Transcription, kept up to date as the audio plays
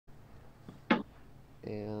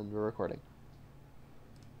And we're recording.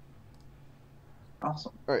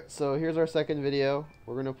 Awesome. Alright, so here's our second video.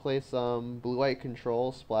 We're going to play some blue-white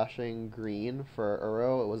control splashing green for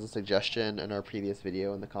Uro. It was a suggestion in our previous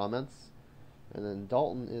video in the comments. And then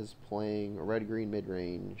Dalton is playing red-green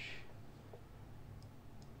midrange.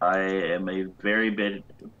 I am a very big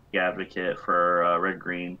advocate for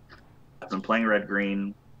red-green. I've been playing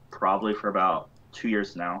red-green probably for about 2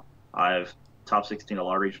 years now. I've top 16 a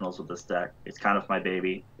lot of regionals with this deck. It's kind of my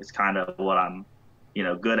baby. It's kind of what I'm,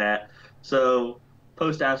 good at. So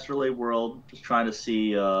post-Astrolabe World, just trying to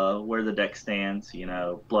see where the deck stands.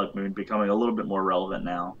 Blood Moon becoming a little bit more relevant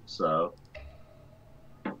now. So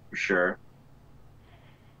for sure.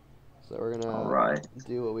 So we're going to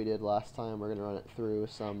do what we did last time. We're going to run it through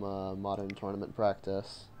some modern tournament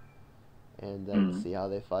practice and then see how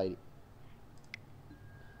they fight.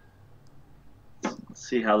 Let's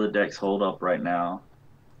see how the decks hold up right now.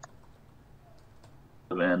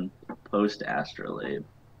 Then post-Astrolabe.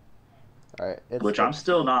 Alright. Which I'm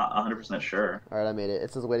still not 100% sure. Alright, I made it.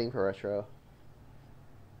 It says waiting for retro.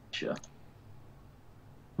 Gotcha.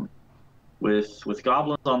 With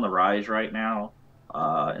goblins on the rise right now,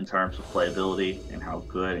 in terms of playability and how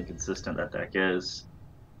good and consistent that deck is,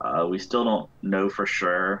 we still don't know for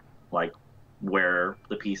sure where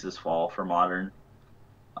the pieces fall for modern.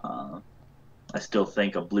 I still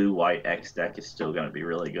think a blue-white X deck is still going to be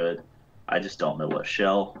really good. I just don't know what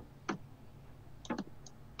shell.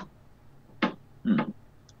 I'm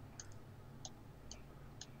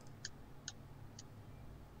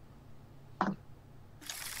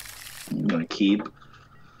going to keep.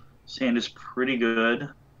 Sand is pretty good.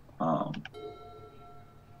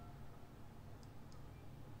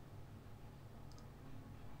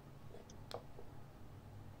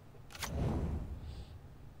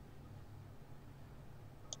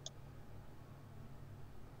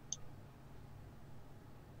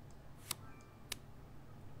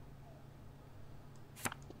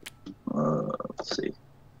 Let's see.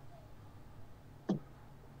 What's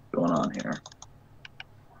going on here?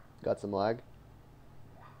 Got some lag?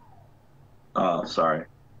 Oh, sorry.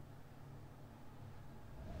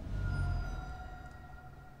 Not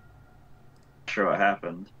sure what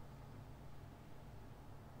happened.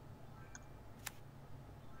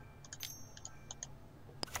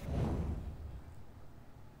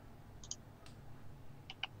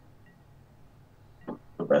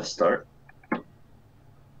 The best start.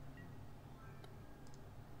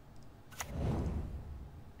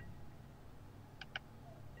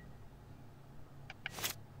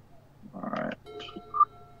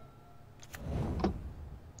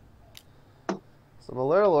 I'm a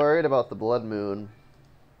little worried about the Blood Moon.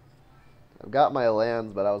 I've got my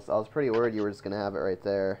lands, but I was pretty worried you were just gonna have it right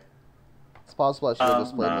there. It's possible I should have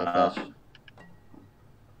just played my fetch.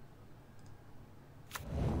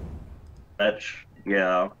 Fetch,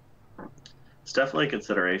 yeah. It's definitely a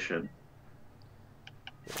consideration.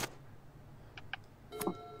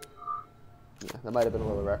 Yeah, that might have been a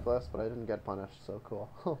little reckless, but I didn't get punished, so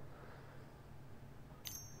cool.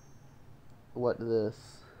 What is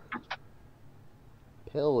this?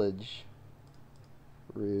 Pillage.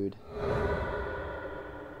 Rude.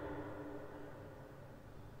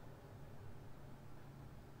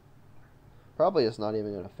 Probably just not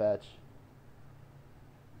even gonna fetch.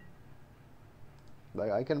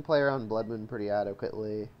 Like, I can play around Blood Moon pretty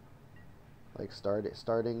adequately. Like,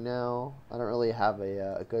 starting now. I don't really have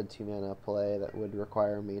a good 2-mana play that would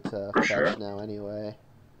require me to fetch now anyway.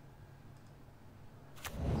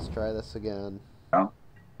 Let's try this again.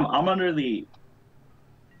 I'm under the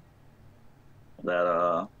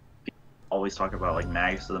that people always talk about like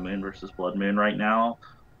Magus of the Moon versus Blood Moon right now.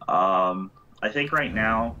 I think right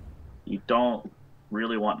now you don't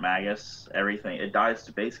really want Magus. It dies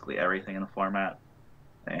to basically everything in the format,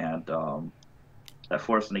 and that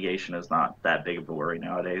force negation is not that big of a worry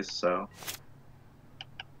nowadays. So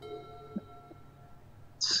let's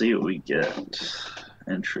see what we get.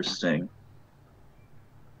 Interesting.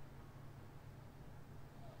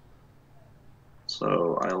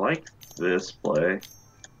 So I like this play.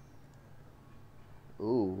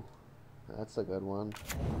 Ooh, that's a good one.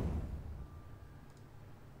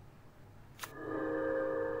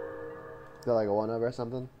 Is that like a 1-over or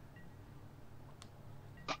something?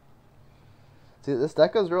 See, this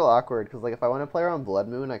deck is real awkward, because like if I want to play around Blood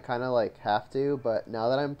Moon, I kind of like have to, but now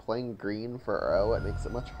that I'm playing green for Uro, it makes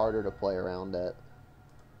it much harder to play around it.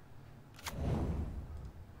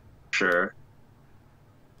 Sure.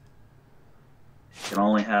 You can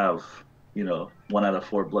only have, 1 out of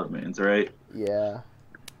 4 Blood Moons, right? Yeah.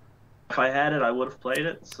 If I had it, I would have played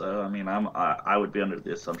it. So I mean, I would be under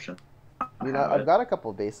the assumption. I've got a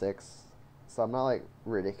couple basics. So I'm not like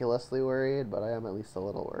ridiculously worried, but I am at least a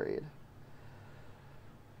little worried.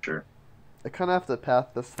 Sure. I kind of have to path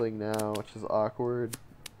this thing now, which is awkward.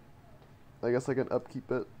 I guess I can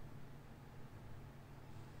upkeep it.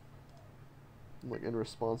 Like in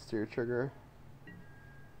response to your trigger.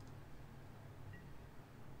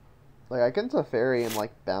 Like I can Teferi and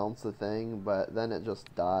like bounce the thing, but then it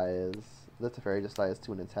just dies. The Teferi just dies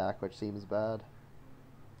to an attack, which seems bad.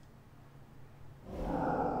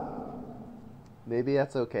 Maybe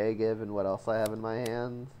that's okay given what else I have in my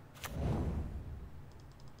hands.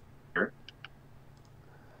 Sure.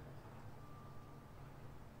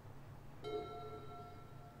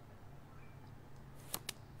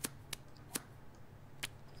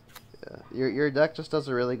 Yeah. Your deck just does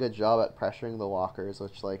a really good job at pressuring the walkers,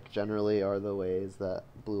 which like generally are the ways that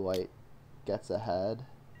blue-white gets ahead.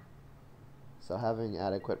 So having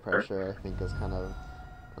adequate pressure, I think, is kind of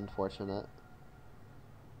unfortunate.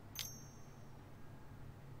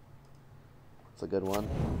 It's a good one.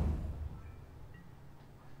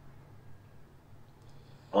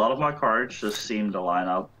 A lot of my cards just seem to line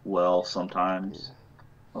up well sometimes.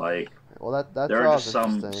 Yeah. Like, well, that there are just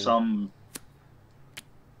some.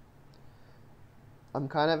 I'm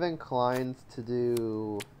kind of inclined to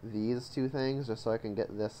do these two things just so I can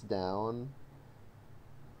get this down.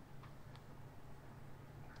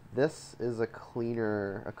 This is a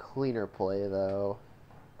cleaner play though,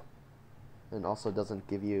 and also doesn't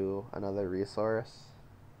give you another resource.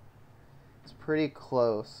 It's pretty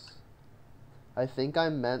close. I think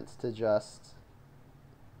I'm meant to just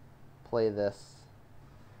play this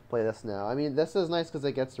now. I mean, this is nice because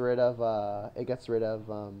it gets rid of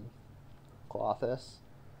Clothis,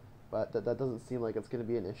 but that doesn't seem like it's going to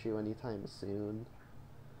be an issue anytime soon.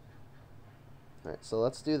 Alright, so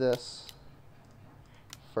let's do this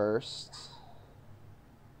first.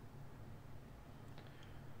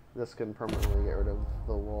 This can permanently get rid of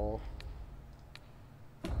the wolf.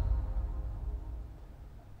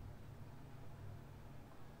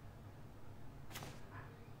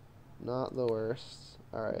 Not the worst.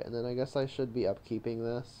 Alright, and then I guess I should be upkeeping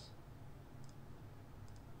this.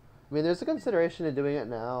 I mean, there's a consideration to doing it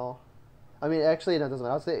now. I mean, actually, no, it doesn't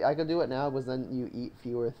matter. I'll say I could do it now, because then you eat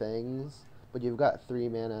fewer things, but you've got 3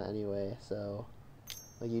 mana anyway, so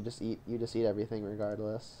like you just eat everything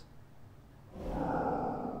regardless.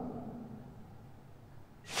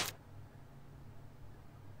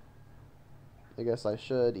 I guess I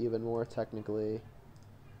should even more technically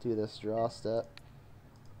do this draw step.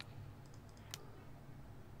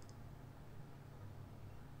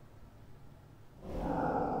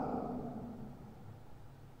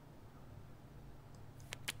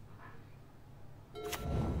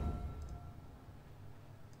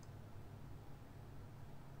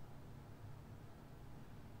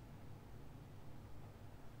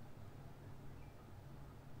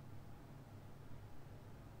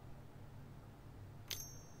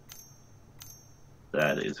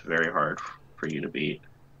 That is very hard for you to beat.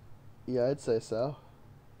 Yeah, I'd say so.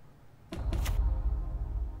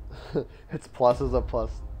 Its plus is a +2.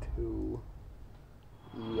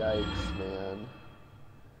 Yikes, man.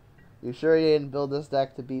 You sure you didn't build this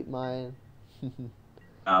deck to beat mine?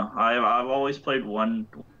 I've always played one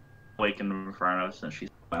Awakened Inferno since she's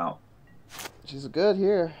come out. She's good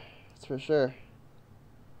here, that's for sure.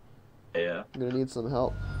 Yeah. I'm gonna need some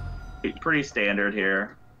help. It's pretty standard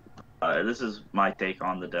here. This is my take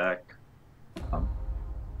on the deck. I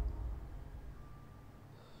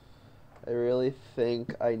really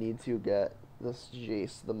think I need to get this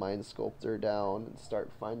Jace the Mind Sculptor down and start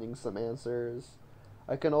finding some answers.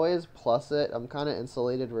 I can always plus it. I'm kind of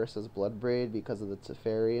insulated versus Bloodbraid because of the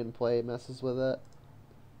Teferi in play messes with it.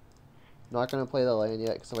 Not going to play the land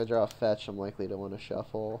yet because if I draw a fetch, I'm likely to want to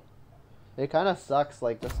shuffle. It kind of sucks,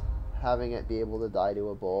 like, just having it be able to die to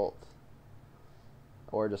a bolt.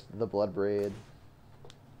 Or just the Bloodbraid.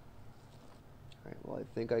 Alright, well, I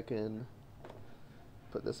think I can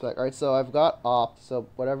put this back. Alright, so I've got Opt, so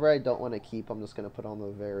whatever I don't want to keep, I'm just going to put on the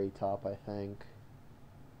very top, I think.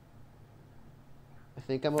 I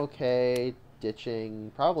think I'm okay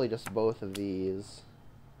ditching probably just both of these.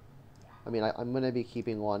 I mean, I'm going to be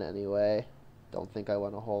keeping one anyway. Don't think I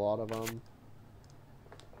want a whole lot of them.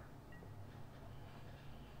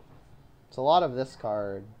 It's a lot of this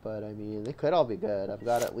card, but I mean, they could all be good. I've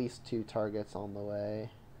got at least 2 targets on the way.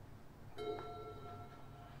 I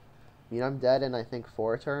mean, I'm dead in, I think,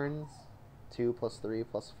 4 turns. 2 plus 3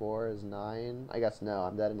 plus 4 is 9. I guess no,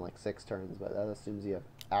 I'm dead in like 6 turns, but that assumes you have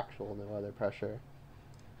actual no other pressure.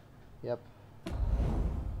 Yep.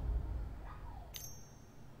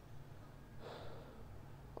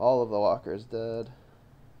 All of the walkers dead.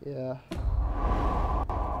 Yeah.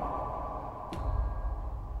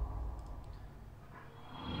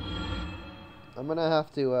 I'm gonna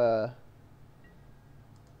have to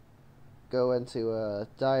go into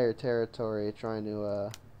dire territory trying to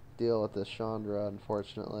deal with this Chandra,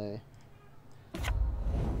 unfortunately.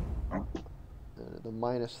 The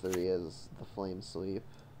 -3 is the flame sweep.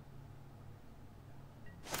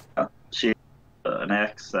 She an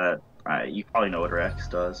X that you probably know what her X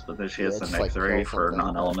does, but then she Yeah, has it an just like X3 kills for something.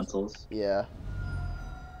 non-elementals. Yeah.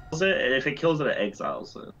 If it kills it, it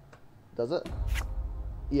exiles it. Does it?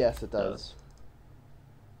 Yes, it It does. does.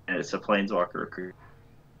 And it's a planeswalker recruit.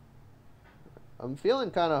 I'm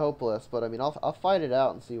feeling kind of hopeless, but I mean, I'll fight it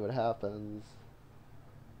out and see what happens.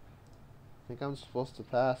 I think I'm supposed to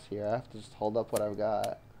pass here. I have to just hold up what I've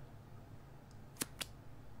got.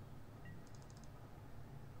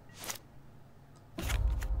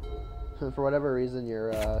 For whatever reason,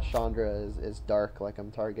 your Chandra is dark, like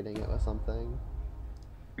I'm targeting it with something.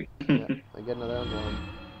 Yeah, I get another emblem.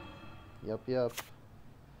 Yep.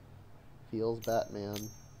 Feels Batman.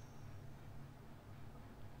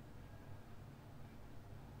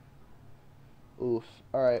 Oof.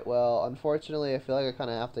 Alright, well, unfortunately, I feel like I kind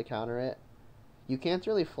of have to counter it. You can't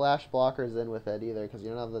really flash blockers in with it either, because you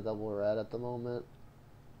don't have the double red at the moment.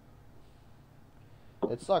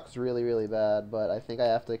 It sucks really, really bad, but I think I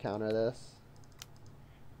have to counter this.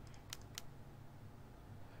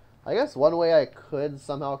 I guess one way I could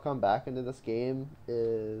somehow come back into this game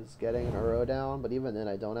is getting an Uro down, but even then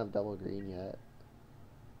I don't have double green yet.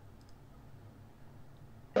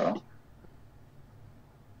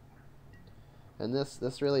 And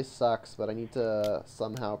this really sucks, but I need to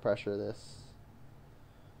somehow pressure this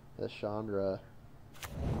Chandra.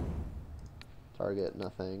 Target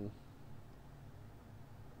nothing.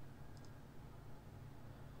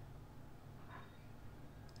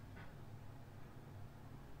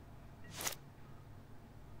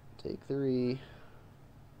 Take 3.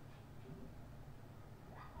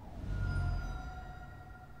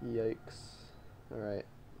 Yikes. Alright.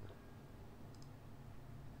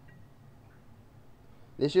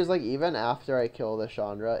 The issue is, like, even after I kill the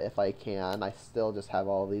Chandra, if I can, I still just have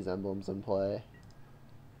all these emblems in play.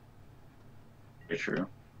 Very true.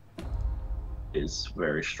 Is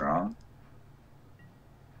very strong.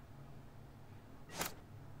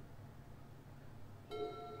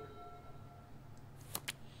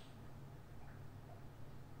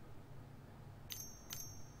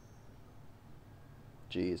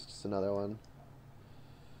 Jeez, just another one.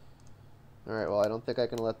 Alright, well, I don't think I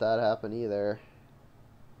can let that happen either.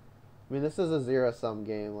 I mean, this is a zero-sum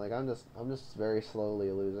game. Like, I'm just very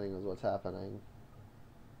slowly losing is what's happening.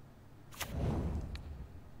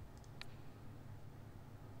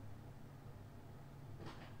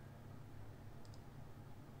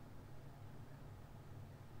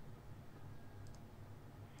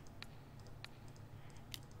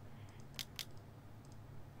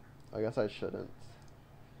 I guess I shouldn't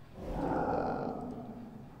do that.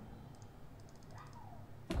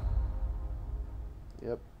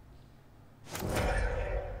 Yep.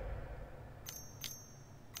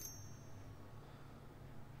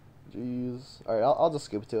 Jeez. Alright, I'll just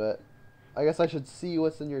scoop to it. I guess I should see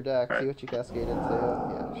what's in your deck, see what you cascade into.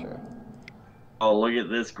 Yeah, sure. Oh, look at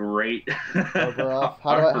this great Arbor Elf.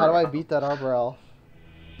 How do I beat that Arbor Elf?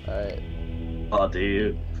 Alright. Oh,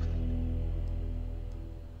 dude.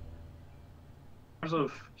 In terms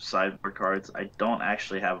of sideboard cards, I don't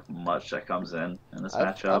actually have much that comes in this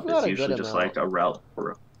matchup. I've got It's a good usually just amount. like a route.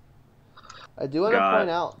 I do want to point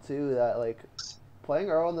out too that like playing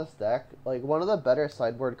Uro in this deck, like one of the better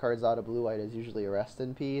sideboard cards out of blue white is usually a Rest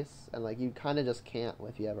in Peace, and like you kind of just can't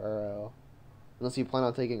if you have Uro, unless you plan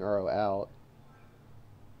on taking Uro out.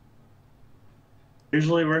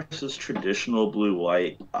 Usually versus traditional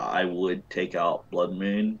blue-white, I would take out Blood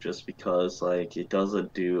Moon just because like it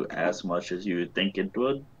doesn't do as much as you would think it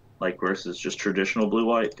would, like versus just traditional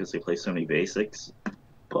blue-white because they play so many basics.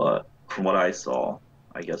 But from what I saw,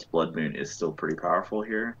 I guess Blood Moon is still pretty powerful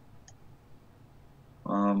here.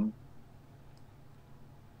 I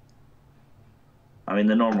mean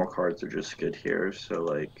the normal cards are just good here, so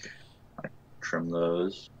like I trim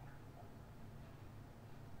those.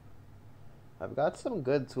 I've got some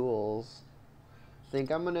good tools. I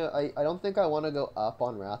don't think I want to go up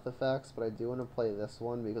on Wrath effects, but I do want to play this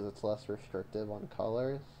one because it's less restrictive on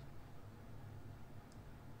colors.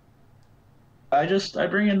 I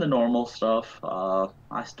bring in the normal stuff.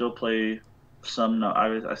 I still play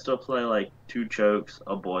I still play like 2 chokes,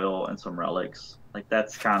 a boil, and some relics. Like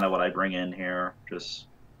that's kind of what I bring in here. Just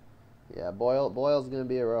Yeah, boil's gonna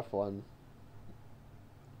be a rough one.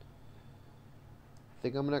 I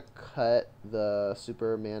think I'm gonna cut the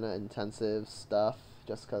super mana intensive stuff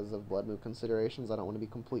just because of blood moon considerations. I don't want to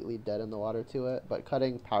be completely dead in the water to it, but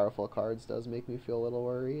cutting powerful cards does make me feel a little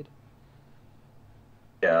worried.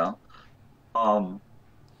 Yeah. An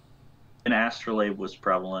Astrolabe was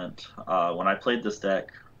prevalent. When I played this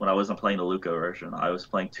deck, when I wasn't playing the Luca version, I was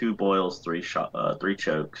playing 2 boils, 3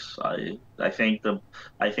 chokes. I think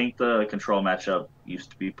the control matchup used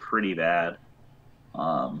to be pretty bad.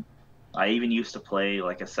 Um, I even used to play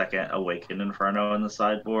like a second Awakened Inferno in the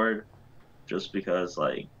sideboard just because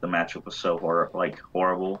like the matchup was so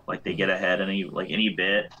horrible. Like they get ahead any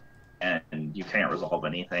bit and you can't resolve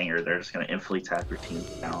anything, or they're just gonna instantly tap your team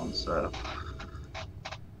down. So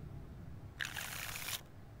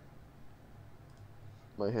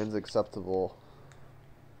My hand's acceptable.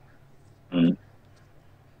 mm.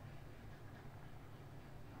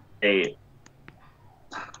 Hey,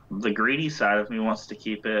 the greedy side of me wants to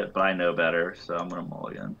keep it, but I know better, so I'm gonna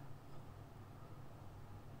mulligan.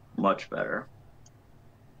 Much better.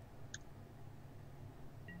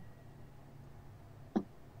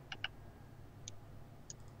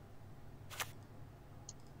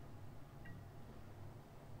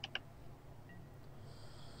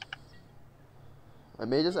 I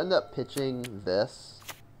may just end up pitching this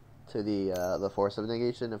to the Force of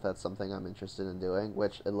Negation if that's something I'm interested in doing,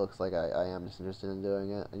 which it looks like I am just interested in doing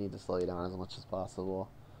it. I need to slow you down as much as possible.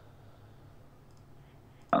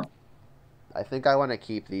 Oh. I think I want to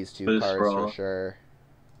keep these 2 Boost cards Brawl. for sure.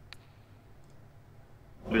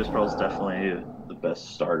 Boost Brawl is definitely the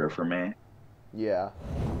best starter for me. Yeah.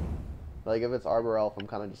 Like, if it's Arbor Elf, I'm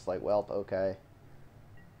kind of just like, well, okay.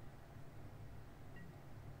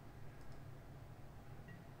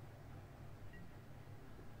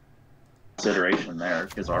 Consideration there,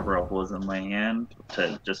 because Arbor Elf was in my hand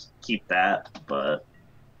to just keep that, but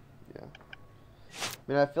yeah. I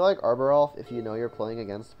mean, I feel like Arbor Elf, if you know you're playing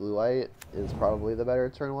against blue-white, is probably the better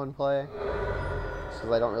turn 1 play.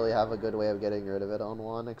 Because I don't really have a good way of getting rid of it on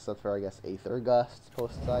 1, except for, I guess, Aether Gust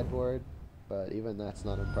post-sideboard. But even that's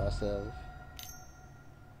not impressive.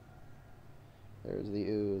 There's the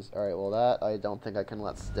ooze. Alright, well that I don't think I can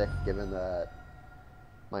let stick, given that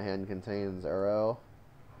my hand contains Uro.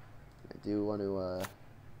 I do want to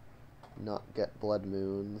not get blood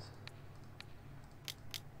moons.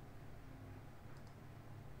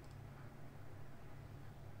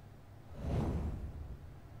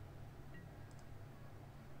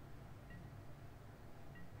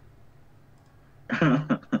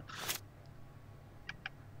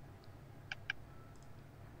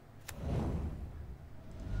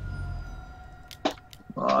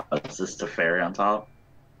 is this Teferi on top?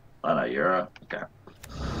 Oh no, Uro. Okay.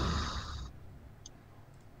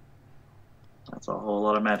 That's a whole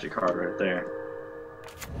lot of magic card right there.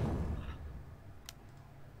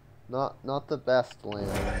 Not the best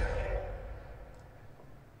land.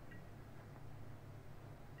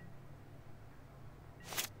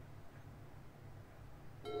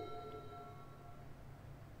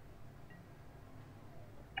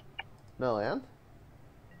 No land?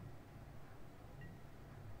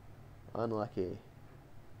 Unlucky.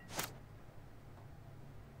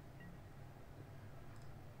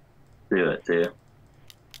 Do it, too.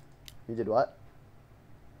 You did what?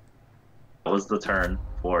 That was the turn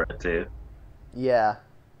for it, too. Yeah.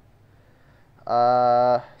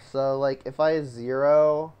 So like if I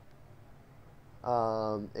 0,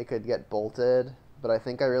 it could get bolted, but I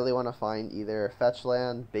think I really want to find either fetch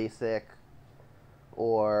land, basic,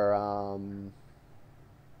 or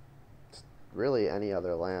really any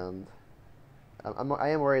other land. I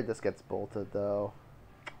am worried this gets bolted though.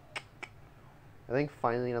 I think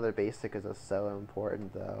finding another basic is just so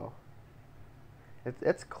important though.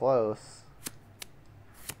 It's close.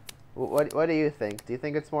 What do you think? Do you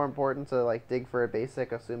think it's more important to like dig for a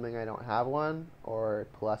basic, assuming I don't have one, or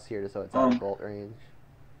plus here so it's out of bolt range?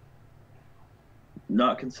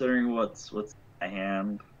 Not considering what's in my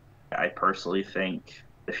hand, I personally think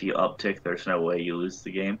if you uptick, there's no way you lose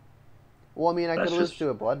the game. Well, I mean, I That's could lose just, to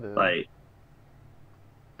a blood moon. Like,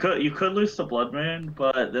 you could lose to Blood Moon,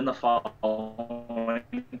 but then the following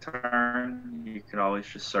turn, you can always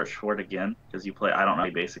just search for it again because you play. I don't know how many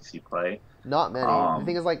basics you play. Not many. The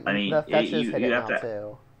thing is, like, I mean, the fetches hit it have now to,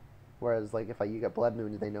 too. Whereas, like, if you get blood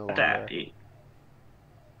moon, they no longer.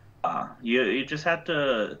 You just have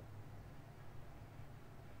to.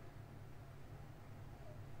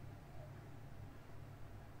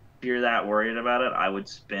 If you're that worried about it, I would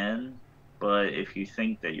spin. But if you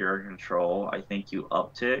think that you're in control, I think you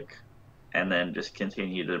uptick, and then just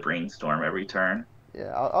continue to brainstorm every turn.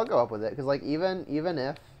 Yeah, I'll go up with it because like even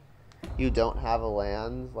if you don't have a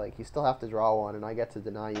land, like you still have to draw one, and I get to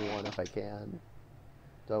deny you one if I can.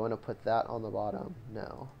 Do I want to put that on the bottom?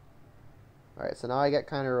 No. Alright, so now I get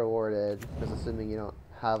kind of rewarded, because assuming you don't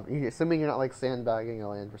have... Assuming you're not, like, sandbagging a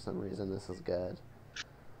land for some reason, this is good.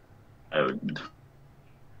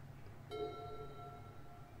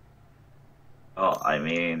 Oh, I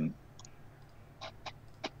mean...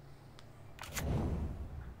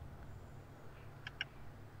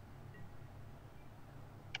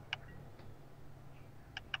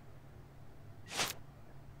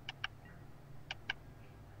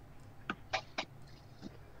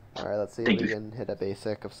 Alright, let's see if we can hit a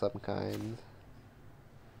basic of some kind.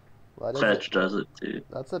 What is Fetch it? does it too.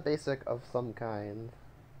 That's a basic of some kind.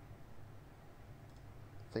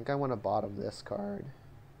 I think I want to bottom this card.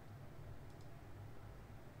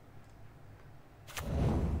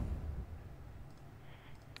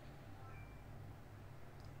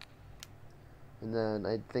 And then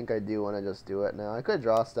I think I do want to just do it now. I could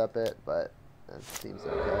draw step it, but it seems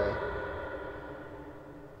okay.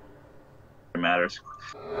 It matters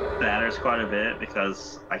quite a bit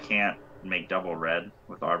because I can't make double red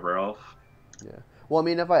with Arbor Elf. Yeah. Well, I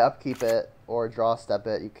mean, if I upkeep it or draw step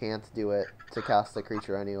it, you can't do it to cast the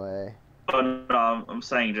creature anyway. But I'm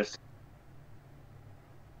saying just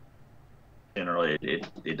generally,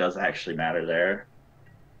 it does actually matter there.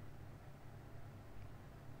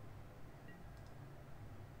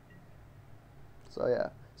 So yeah,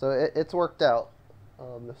 so it's worked out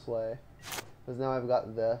this way, because now I've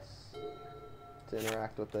got this to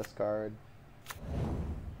interact with this card.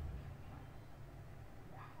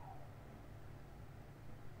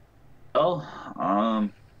 Well,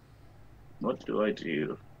 what do I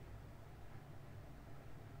do?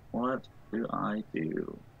 What do I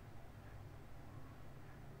do?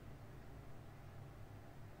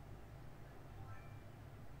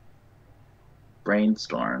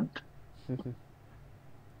 Brainstormed.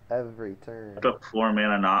 Every turn. Up to 4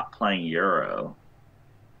 mana not playing Uro.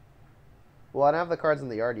 Well, I don't have the cards in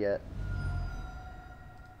the yard yet.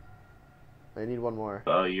 I need one more.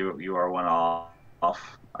 Oh, you are one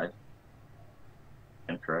off. I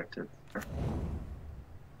am corrected.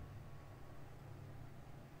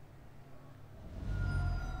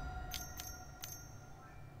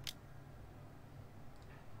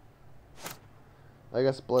 I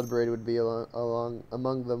guess Bloodbraid would be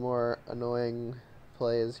among the more annoying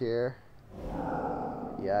plays here.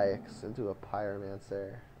 Yikes, into a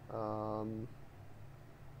Pyromancer.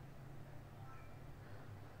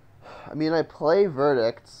 I mean, I play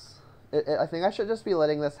Verdicts. I think I should just be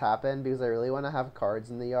letting this happen because I really want to have cards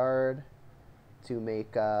in the yard to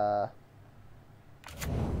make this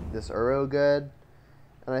Uro good.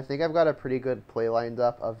 And I think I've got a pretty good play lined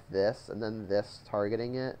up of this and then this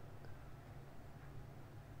targeting it.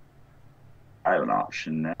 I have an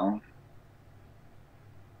option now.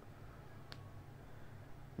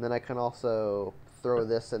 And then I can also throw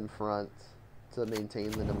this in front to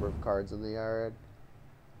maintain the number of cards in the yard.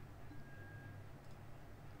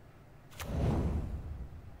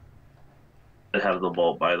 I have the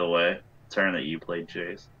bolt, by the way. Turn that you played,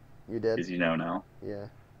 Jace. You did? Because you know now. Yeah.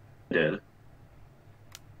 I did.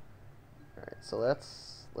 Alright, so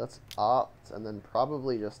let's opt and then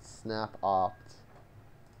probably just snap opt.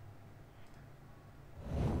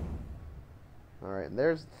 Alright,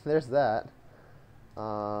 there's that.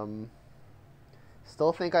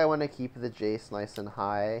 Still think I want to keep the Jace nice and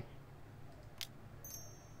high.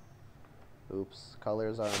 Oops,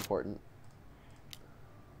 colors are important.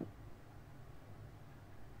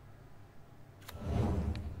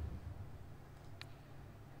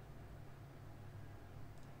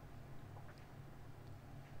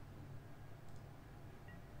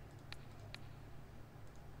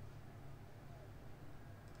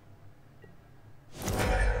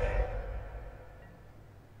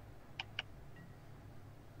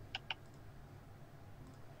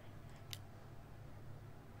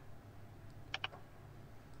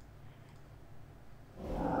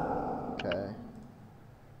 Okay.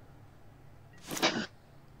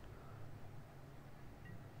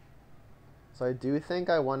 So I do think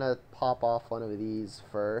I want to pop off one of these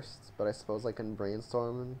first, but I suppose I can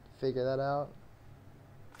brainstorm and figure that out.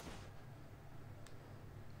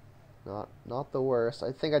 Not the worst.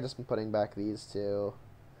 I think I just been putting back these two.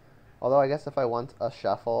 Although I guess if I want a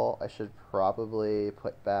shuffle, I should probably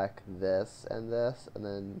put back this and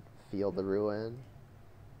then Feel the Ruin.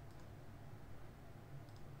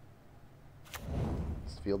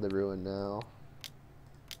 Let's Feel the Ruin now.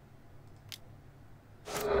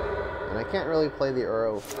 And I can't really play the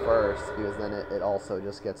Uro first because then it also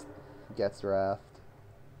just gets wrathed.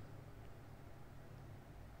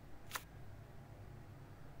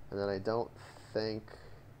 And then I don't think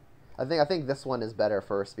I think this one is better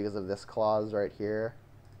first because of this clause right here.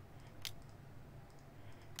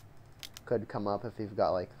 could come up if you've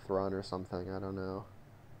got like Thrun or something. I don't know.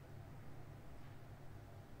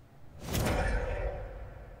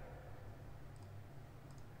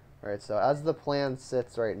 Alright, so as the plan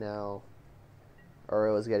sits right now,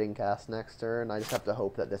 Uro is getting cast next turn. I just have to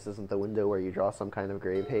hope that this isn't the window where you draw some kind of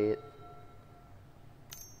grave hate.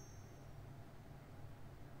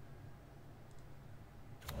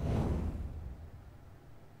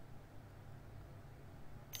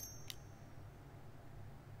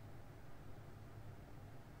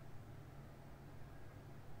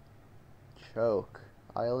 Choke.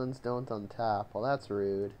 Islands don't untap. Well, that's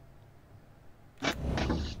rude.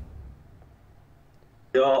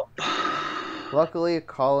 Yup. Luckily,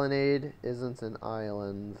 Colonnade isn't an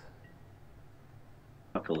island.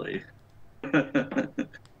 Luckily.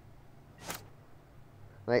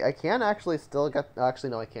 Like, I can actually still get... Actually,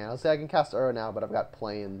 no, I can't. I'll say I can cast Uro now, but I've got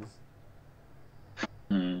planes.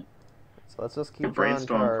 Hmm. So let's just keep drawing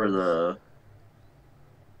Brainstorm cards. for the...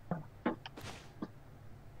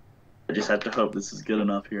 I just have to hope this is good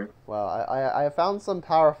enough here. Wow, I found some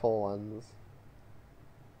powerful ones.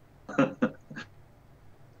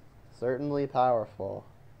 Certainly powerful.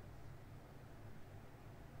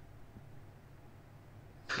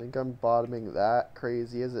 I think I'm bottoming that,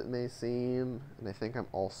 crazy as it may seem. And I think I'm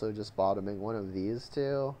also just bottoming one of these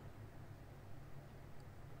two.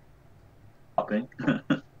 Popping.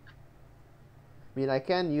 I mean, I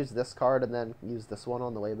can use this card and then use this one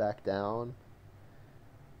on the way back down.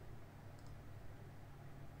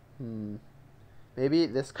 Maybe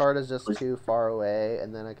this card is just too far away,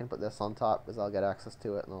 and then I can put this on top because I'll get access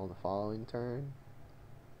to it on the following turn.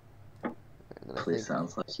 Please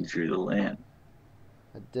sounds like you drew the land.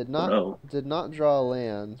 I did not draw a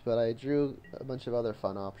land, but I drew a bunch of other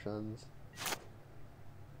fun options.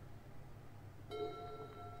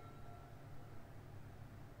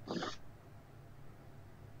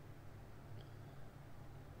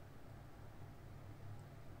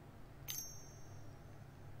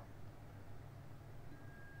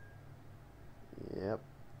 Yep.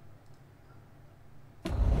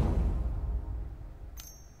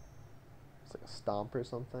 It's like a stomp or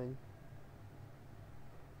something.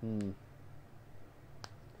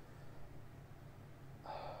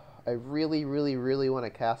 I really, really, really want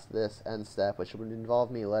to cast this end step, which would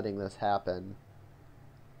involve me letting this happen.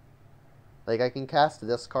 Like, I can cast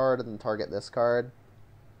this card and then target this card,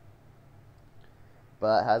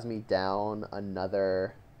 but it has me down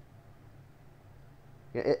another...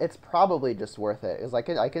 It's probably just worth it, because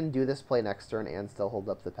I can do this play next turn and still hold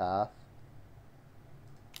up the path.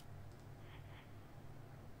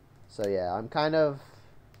 So yeah, I'm kind of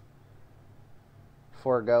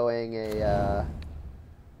foregoing a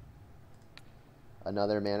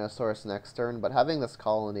another mana source next turn, but having this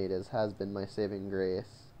Colonnade has been my saving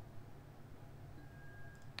grace.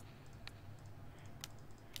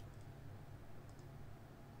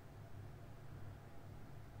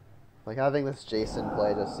 Like, having this Jason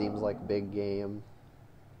play just seems like big game.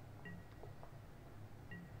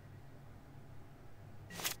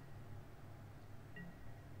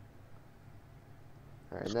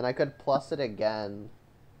 Alright, and then I could plus it again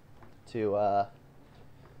to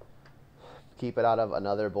keep it out of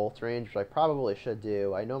another bolt range, which I probably should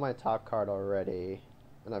do. I know my top card already,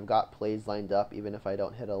 and I've got plays lined up even if I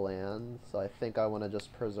don't hit a land, so I think I want to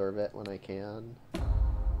just preserve it when I can.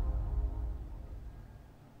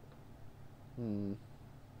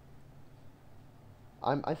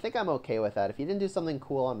 I think I'm okay with that. If you didn't do something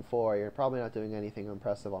cool on 4, you're probably not doing anything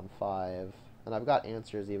impressive on 5. And I've got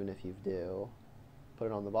answers even if you do. Put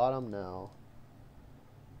it on the bottom? No.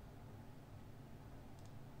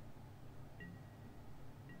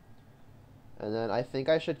 And then I think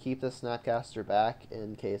I should keep the Snapcaster back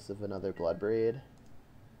in case of another Bloodbraid.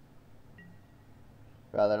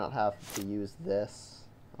 Rather not have to use this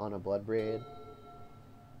on a Bloodbraid.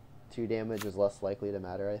 2 damage is less likely to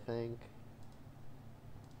matter, I think.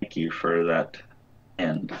 Thank you for that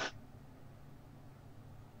end. I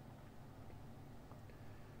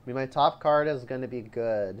mean, my top card is going to be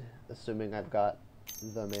good, assuming I've got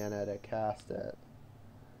the mana to cast it.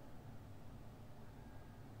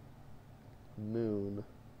 Moon.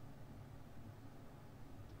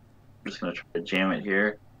 I'm just going to try to jam it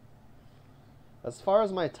here. As far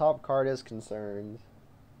as my top card is concerned,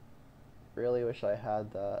 really wish I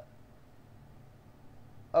had that.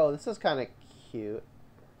 Oh, this is kind of cute.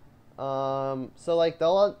 So like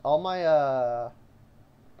all my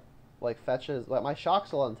like fetches, like my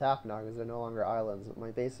shocks will untap now because they're no longer islands, but my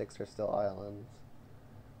basics are still islands.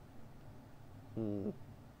 I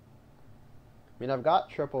mean, I've got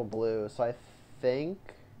triple blue, so I think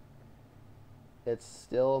it's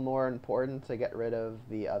still more important to get rid of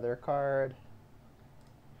the other card.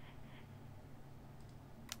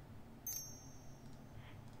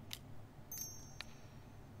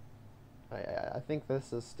 I think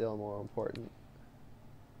this is still more important.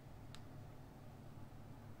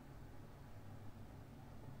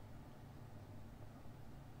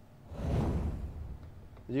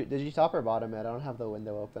 Did you top or bottom it? I don't have the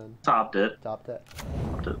window open. Topped it. Topped it.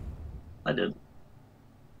 Topped it. I did.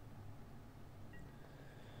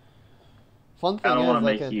 Fun thing I don't want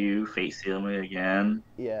to is, make you fate seal me again.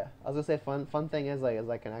 yeah, I was gonna say fun thing is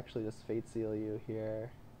I can actually just fate seal you here.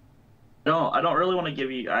 I don't really want to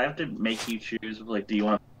give you. I have to make you choose. Like, do you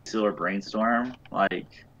want seal or brainstorm?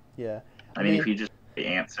 Like, Yeah. I mean, if you just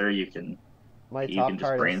answer, you can. My You top can just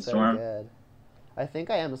card is so brainstorm. good. I think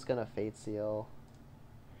I am just gonna fate seal.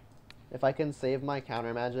 If I can save my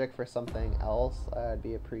counter magic for something else, I'd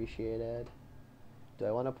be appreciated. Do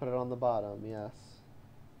I want to put it on the bottom? Yes.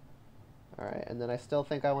 Alright, and then I still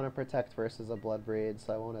think I want to protect versus a Bloodbraid,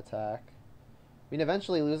 so I won't attack. I mean,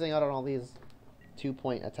 eventually losing out on all these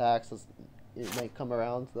 2-point attacks, it might come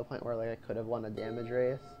around to the point where like I could have won a damage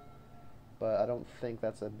race, but I don't think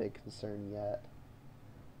that's a big concern yet.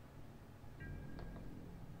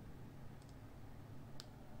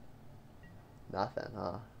 Nothing,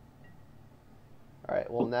 huh?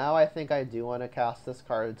 Alright, well now I think I do want to cast this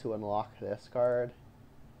card to unlock this card.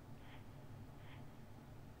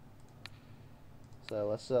 So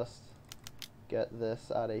let's just get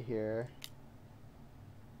this out of here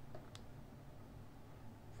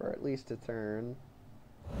for at least a turn.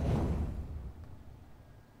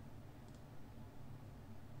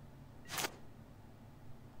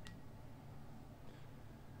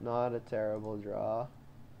 Not a terrible draw.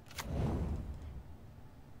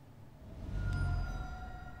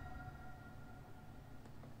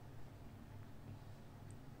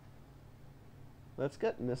 Let's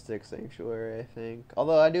get Mystic Sanctuary, I think.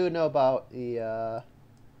 Although I do know about the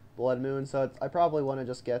Blood Moon, so I probably want to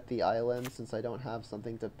just get the island since I don't have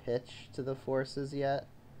something to pitch to the forces yet.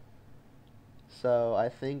 So I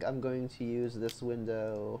think I'm going to use this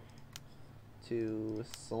window to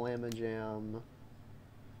slam-a-jam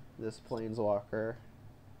this Planeswalker.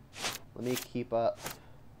 Let me keep up.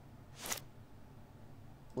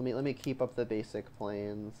 Let me keep up the basic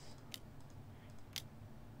planes.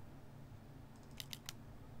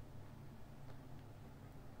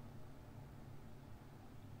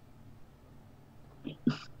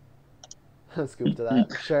 Scoop to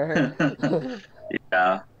that, sure.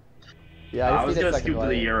 Yeah. Yeah, I was gonna scoop to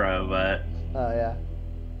the Euro, but oh yeah.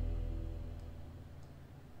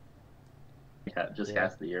 Yeah, just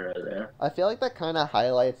cast the Euro there. I feel like that kind of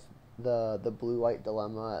highlights the blue-white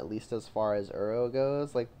dilemma, at least as far as Uro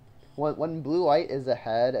goes. Like, when blue-white is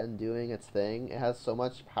ahead and doing its thing, it has so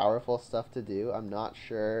much powerful stuff to do. I'm not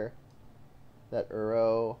sure that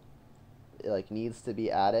Uro like needs to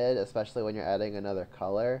be added, especially when you're adding another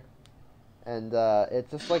color. And it's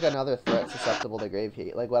just like another threat susceptible to grave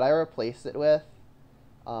heat. Like what I replaced it with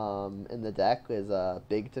in the deck is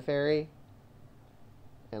Big Teferi.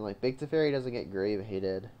 And like Big Teferi doesn't get grave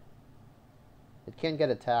hated. It can get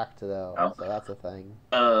attacked though, so that's a thing.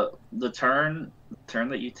 The turn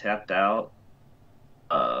that you tapped out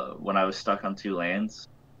when I was stuck on 2 lands,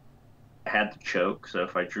 I had to choke, so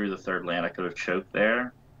if I drew the 3rd land I could have choked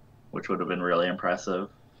there, which would have been really impressive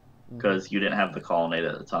because you didn't have the Colonnade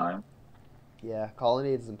at the time. Yeah,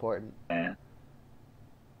 Colonnade is important. Yeah.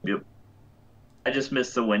 Yep. I just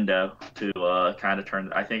missed the window to kind of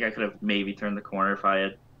turn. I think I could have maybe turned the corner if I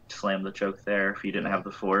had slammed the choke there, if you didn't have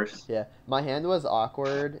the force. Yeah, my hand was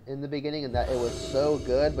awkward in the beginning and that it was so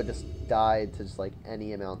good, but just died to just like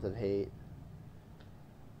any amount of hate.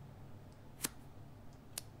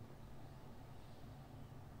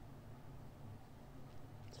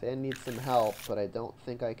 Sand needs some help, but I don't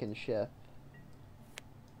think I can ship.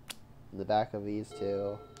 In the back of these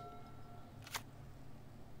two.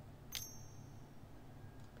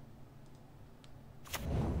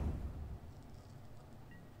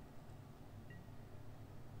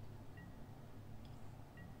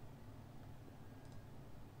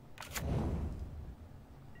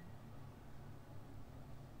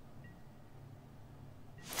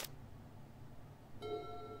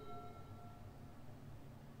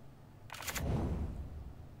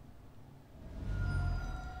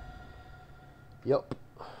 Yep.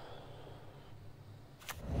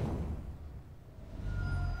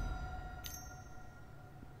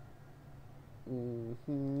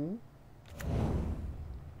 Mm-hmm.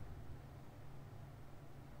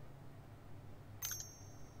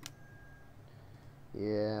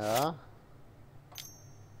 Yeah.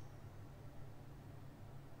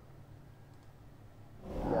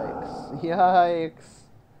 Yikes.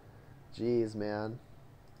 Jeez, man.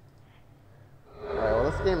 Alright,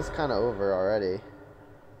 well, this game's kind of over already.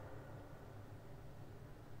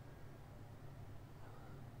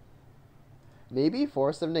 Maybe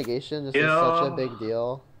Force of Negation just is such a Yeah. big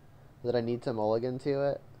deal that I need to mulligan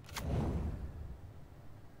to it.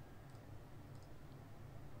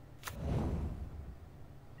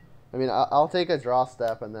 I mean, I'll take a draw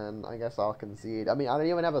step and then I guess I'll concede. I mean, I don't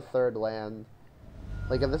even have a third land.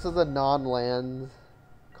 Like, if this is a non-land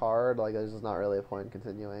card, like, there's just not really a point in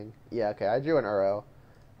continuing. Yeah, okay, I drew an Uro.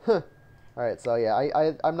 Huh. Alright, so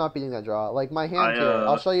yeah, I'm not beating that draw. Like, my hand here,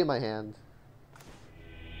 I'll show you my hand.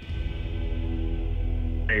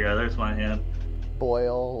 There you go, there's my hand.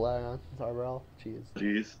 Boil, Tarbell,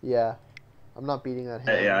 Jeez. Yeah, I'm not beating that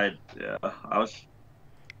hand. Yeah, I was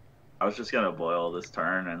just gonna boil this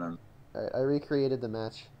turn and then. I recreated the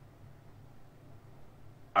match.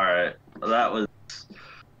 Alright,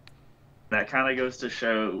 that kind of goes to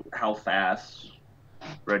show how fast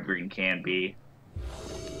red-green can be.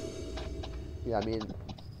 Yeah, I mean,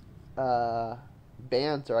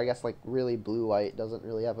 Bant, or I guess like really blue-white, doesn't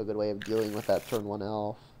really have a good way of dealing with that turn 1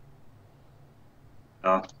 elf.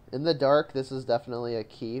 In the dark, this is definitely a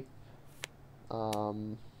keep.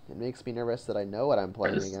 It makes me nervous that I know what I'm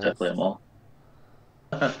playing against. Definitely a mull.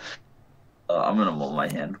 I'm gonna mull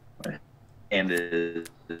my hand. My hand is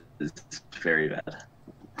very bad.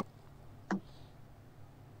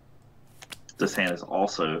 This hand is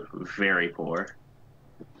also very poor.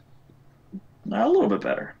 Not a little bit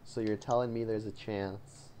better. So you're telling me there's a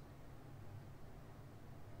chance?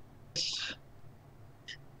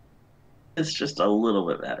 It's just a little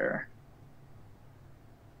bit better.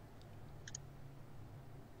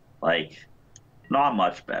 Like, not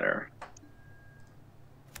much better.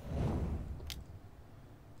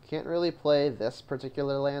 Can't really play this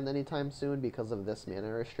particular land anytime soon because of this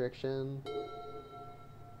mana restriction.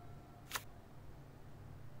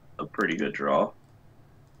 A pretty good draw.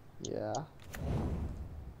 Yeah.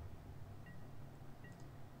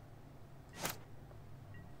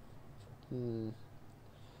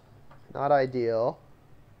 Not ideal.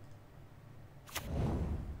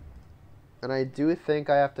 And I do think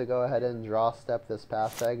I have to go ahead and draw step this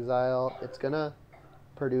past exile. It's gonna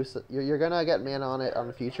produce... You're gonna get mana on it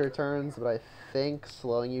on future turns, but I think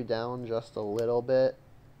slowing you down just a little bit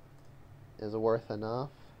is worth enough.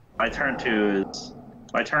 My turn two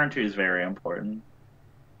is very important.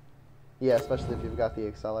 Yeah, especially if you've got the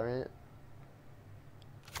accelerant.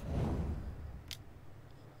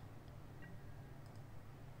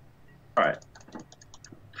 Alright.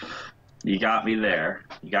 You got me there.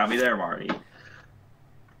 You got me there, Marty.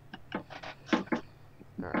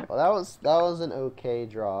 Alright, well that was an okay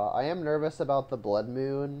draw. I am nervous about the Blood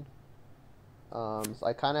Moon. So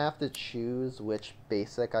I kind of have to choose which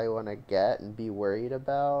basic I want to get and be worried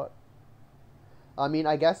about. I mean,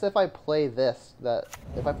 I guess if I play this,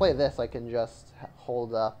 I can just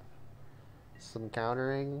hold up some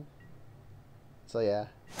countering. So yeah,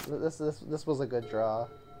 this was a good draw.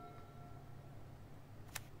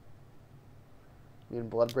 I mean,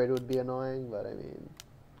 Bloodbraid would be annoying, but I mean,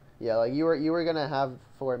 yeah, like you were gonna have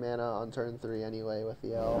 4 mana on turn 3 anyway with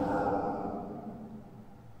the elf.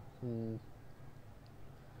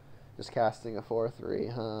 Just casting a 4/3,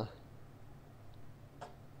 huh?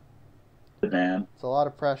 Man. It's a lot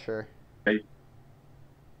of pressure. Right.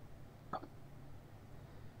 It's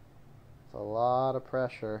a lot of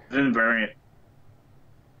pressure. I've been very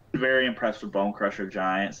impressed with Bone Crusher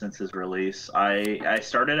Giant since his release. I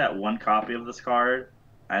started at 1 copy of this card,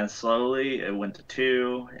 and slowly it went to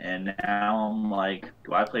 2, and now I'm like,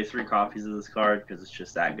 do I play 3 copies of this card because it's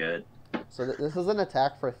just that good? So this is an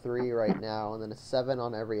attack for 3 right now, and then a 7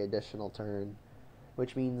 on every additional turn,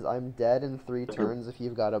 which means I'm dead in 3 turns if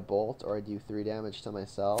you've got a bolt, or I do 3 damage to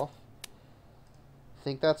myself. I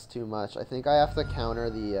think that's too much. I think I have to counter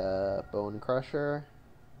the Bone Crusher.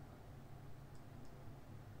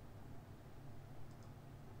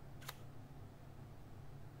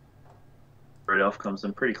 Red Elf comes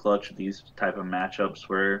in pretty clutch with these type of matchups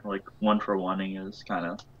where like 1-for-1ing is kind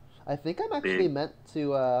of. I think I'm actually meant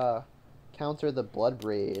to counter the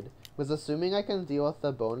Bloodbraid. Was assuming I can deal with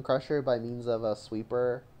the Bone Crusher by means of a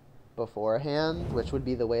sweeper beforehand, which would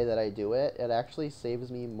be the way that I do it. It actually saves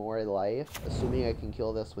me more life, assuming I can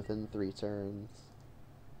kill this within 3 turns.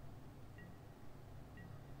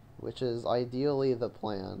 Which is ideally the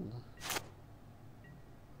plan.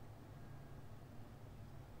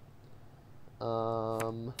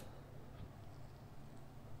 Alright,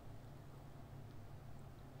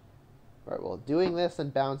 well, doing this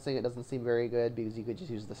and bouncing it doesn't seem very good because you could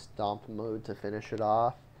just use the stomp mode to finish it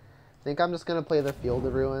off. I think I'm just gonna play the Field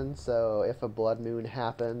of Ruin, so if a Blood Moon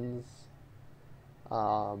happens,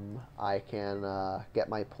 I can get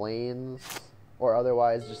my planes, or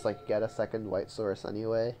otherwise just like get a second white source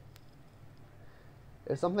anyway.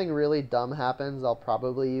 If something really dumb happens, I'll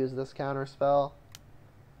probably use this counter spell.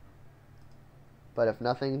 But if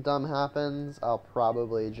nothing dumb happens, I'll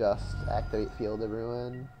probably just activate Field of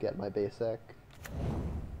Ruin, get my basic.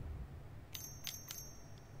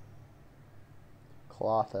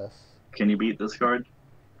 Colossus. Can you beat this card?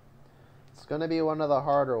 It's gonna be one of the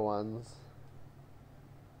harder ones.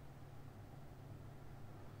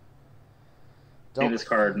 I think this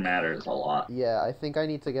card matters a lot. Yeah, I think I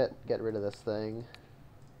need to get rid of this thing.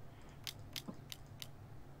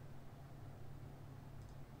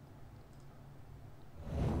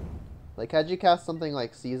 Like, had you cast something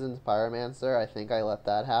like Seasoned Pyromancer, I think I let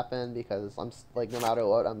that happen because I'm like, no matter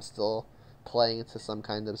what, I'm still playing into some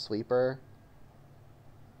kind of sweeper.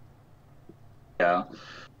 Yeah,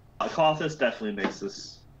 Colossus definitely makes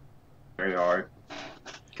this very hard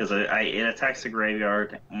because it attacks the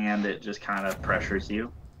graveyard and it just kind of pressures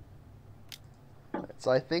you. So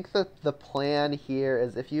I think that the plan here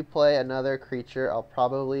is if you play another creature, I'll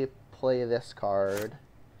probably play this card.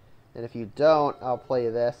 And if you don't, I'll play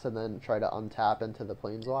this and then try to untap into the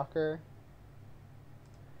Planeswalker.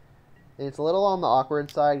 And it's a little on the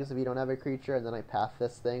awkward side because if you don't have a creature and then I path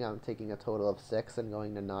this thing, I'm taking a total of 6 and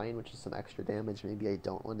going to 9, which is some extra damage maybe I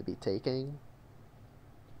don't want to be taking.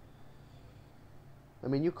 I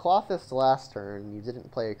mean, you cloth this last turn, you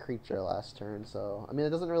didn't play a creature last turn, so... I mean,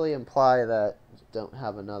 it doesn't really imply that you don't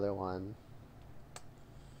have another one.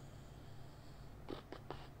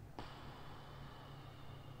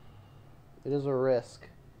 It is a risk.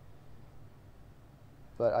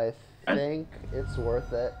 But I think it's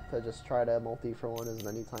worth it to just try to multi for one as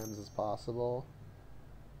many times as possible.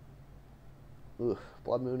 Ooh,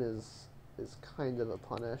 Blood Moon is kind of a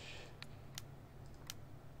punish.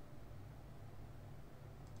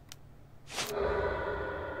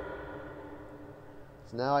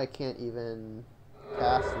 So now I can't even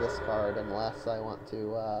cast this card unless I want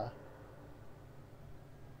to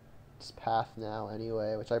just path now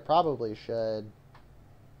anyway, which I probably should.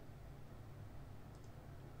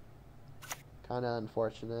 Kind of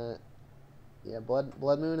unfortunate. Yeah, Blood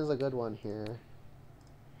Moon is a good one here.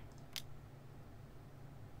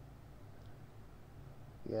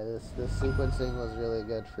 Yeah, this sequencing was really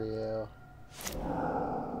good for you.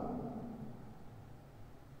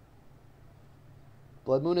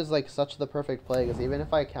 Blood Moon is like such the perfect play because even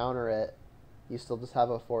if I counter it, you still just have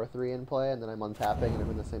a 4/3 in play, and then I'm untapping and I'm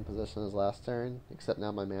in the same position as last turn, except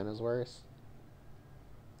now my mana's worse.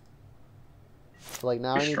 So like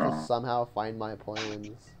now I need to somehow find my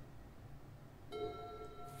planes.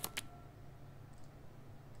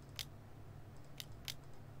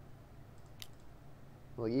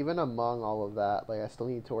 Like even among all of that, like I still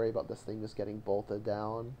need to worry about this thing just getting bolted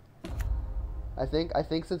down. I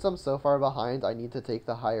think since I'm so far behind, I need to take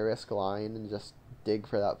the high risk line and just dig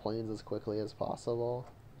for that planes as quickly as possible.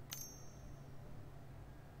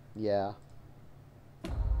 Yeah.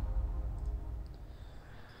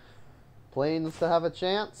 Planes to have a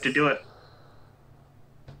chance? To do it.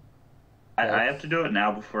 I have to do it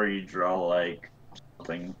now before you draw, like,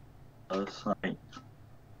 something else. Like,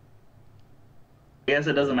 I guess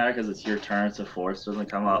it doesn't matter because it's your turn, so force doesn't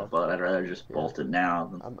come up, but I'd rather just bolt it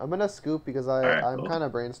now. I'm gonna scoop because I'm cool. kind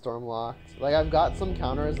of brainstorm locked. Like, I've got some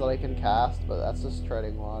counters that I can cast, but that's just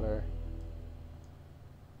treading water.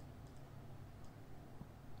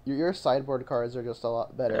 Your sideboard cards are just a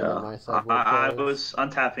lot better than my sideboard cards. I was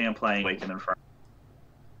untapping and playing Awaken Inferno.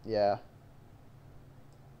 Yeah.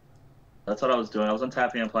 That's what I was doing. I was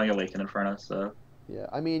untapping and playing Awaken Inferno, so... Yeah,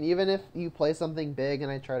 I mean, even if you play something big and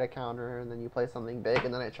I try to counter, and then you play something big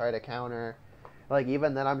and then I try to counter, like,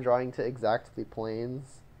 even then I'm drawing to exactly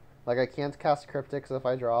planes. Like, I can't cast Cryptics if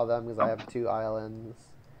I draw them because I have 2 islands.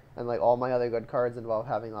 And, like, all my other good cards involve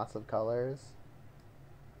having lots of colors.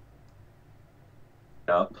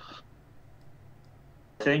 Yep.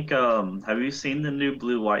 I think, have you seen the new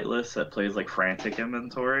blue-white list that plays, like, Frantic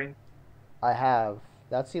Inventory? I have.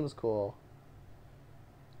 That seems cool.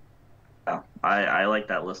 Yeah, I like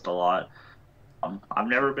that list a lot. I've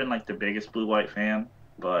never been, like, the biggest blue-white fan,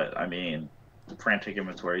 but, I mean, Frantic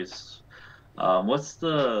Inventories. What's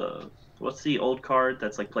the old card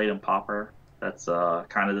that's, like, played in Pauper? That's,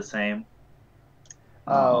 kind of the same.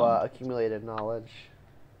 Accumulated Knowledge.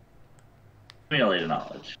 Accumulated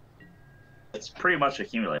Knowledge. It's pretty much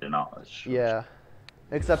Accumulated Knowledge. Yeah.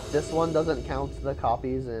 Except this one doesn't count the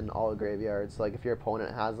copies in all graveyards. Like, if your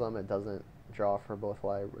opponent has them, it doesn't draw for both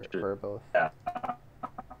libraries. For both. Yeah.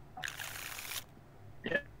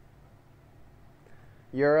 Yeah.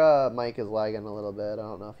 Your mic is lagging a little bit. I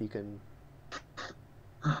don't know if you can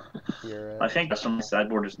hear I it. think that's when my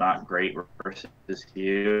sideboard is not great versus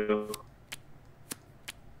you.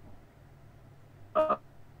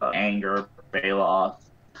 Anger, Baloth,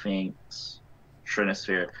 Sphinx,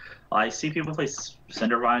 Trinisphere. I see people play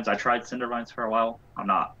Cindervines. I tried Cindervines for a while. I'm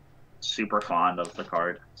not super fond of the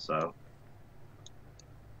card, so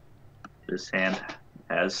this hand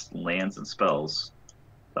has lands and spells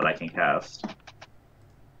that I can cast.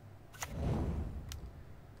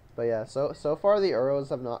 But yeah, so far the Uros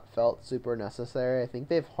have not felt super necessary. I think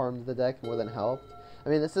they've harmed the deck more than helped. I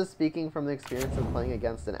mean, this is speaking from the experience of playing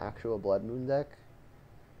against an actual Blood Moon deck.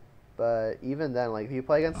 But even then, like, if you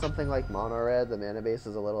play against something like Mono Red, the mana base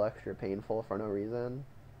is a little extra painful for no reason.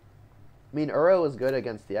 I mean, Uro is good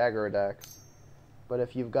against the aggro decks, but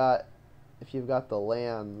if you've got the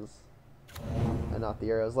lands and not the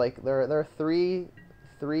Uros, like there are three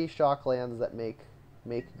shock lands that make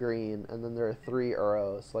green, and then there are 3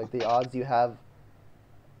 Uros. So, like, the odds you have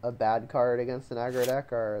a bad card against an aggro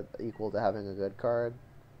deck are equal to having a good card.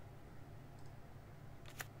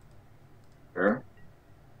 Sure.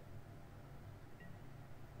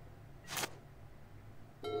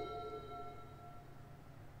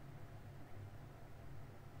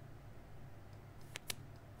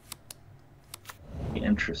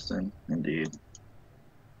 Interesting, indeed.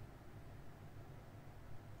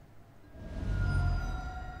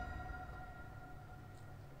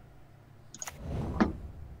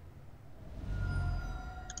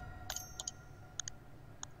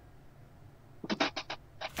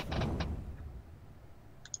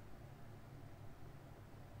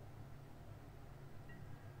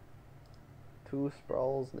 Two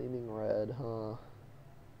sprawls naming red, huh?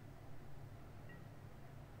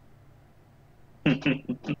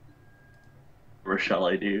 What shall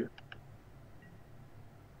I do?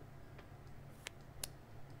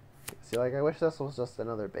 See, like, I wish this was just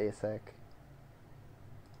another basic.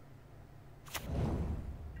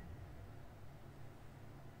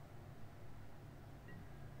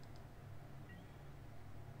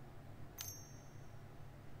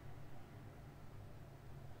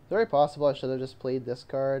 It's very possible I should have just played this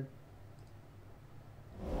card.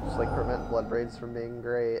 Just, like, prevent Bloodbraids from being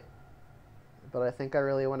great. But I think I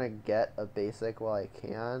really want to get a basic while I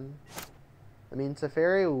can. I mean,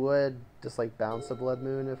 Teferi would just, like, bounce a Blood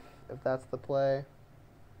Moon if that's the play.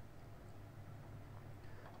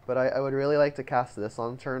 But I would really like to cast this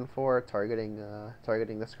on turn 4, targeting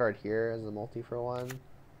this card here as a multi for 1.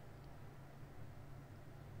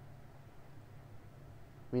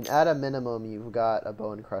 I mean, at a minimum, you've got a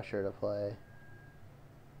Bone Crusher to play.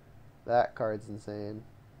 That card's insane.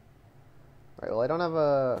 Alright, well, I don't have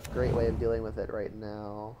a great way of dealing with it right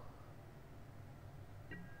now.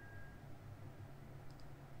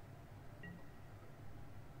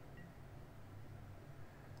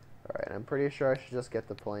 Alright, I'm pretty sure I should just get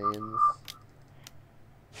the planes.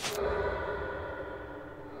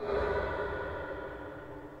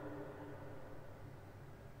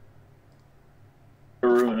 The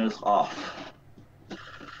ruin is off.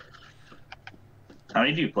 How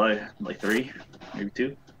many do you play? Like 3? Maybe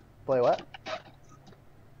 2? Play what?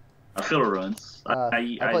 I feel ruins. I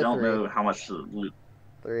play don't 3. know how much the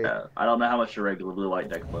 3. I don't know how much the regular blue white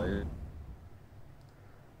deck plays.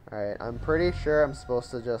 Alright, I'm pretty sure I'm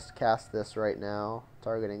supposed to just cast this right now,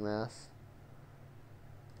 targeting this.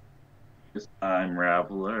 Time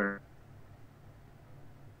Raveler.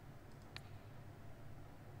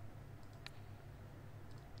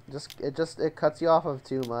 It cuts you off of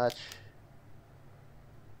too much.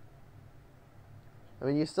 I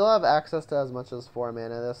mean, you still have access to as much as 4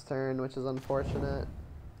 mana this turn, which is unfortunate.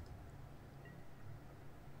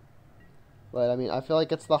 But, I mean, I feel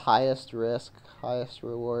like it's the highest risk, highest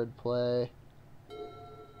reward play.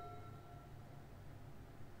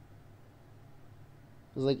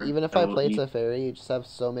 Because, like, even if I play Teferi, you just have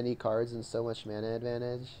so many cards and so much mana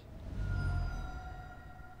advantage.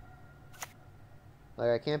 Like,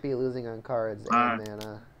 I can't be losing on cards and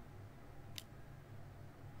mana.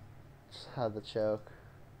 Just had the choke.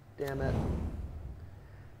 Damn it.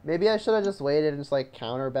 Maybe I should have just waited and just, like,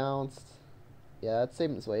 counterbounced. Yeah, that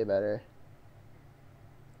seems way better.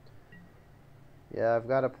 Yeah, I've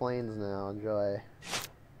got a plains now. Enjoy.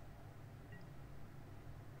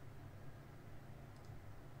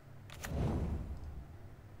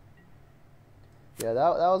 Yeah,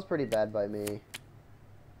 that was pretty bad by me.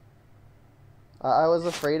 I was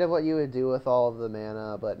afraid of what you would do with all of the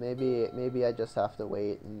mana, but maybe I just have to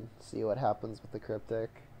wait and see what happens with the cryptic.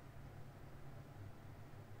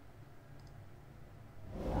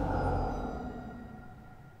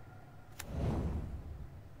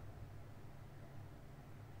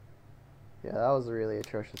 was a really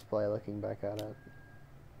atrocious play looking back at it.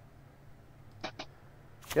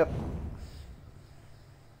 Yep.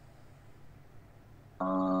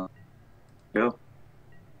 Go.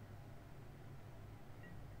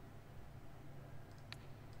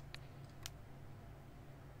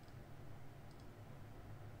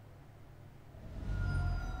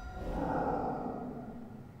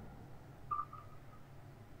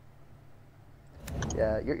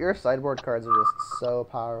 Yeah, your sideboard cards are just so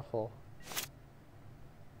powerful.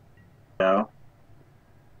 Yeah.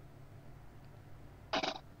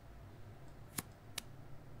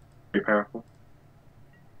 Pretty powerful.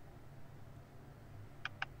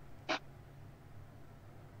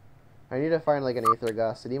 I need to find like an Aether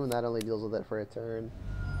Gust, and even that only deals with it for a turn.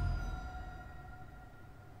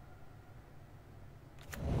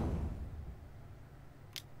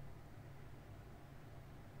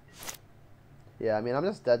 Yeah, I mean, I'm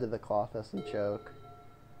just dead to the Colossus and choke.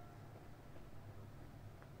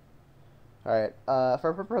 Alright,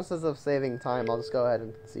 for purposes of saving time, I'll just go ahead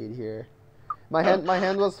and concede here. My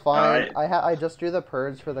hand was fine. I just drew the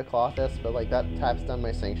Purge for the Colossus, but like that taps down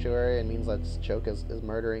my Sanctuary and means that choke is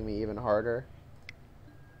murdering me even harder.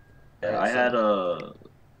 Yeah, Right,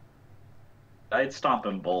 I had Stomp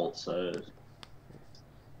and Bolt, so...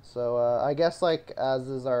 So, I guess, like, as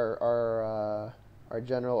is our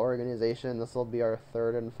general organization, this will be our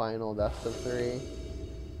third and final best of 3.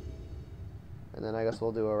 And then I guess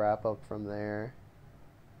we'll do a wrap-up from there.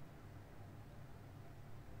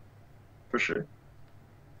 For sure.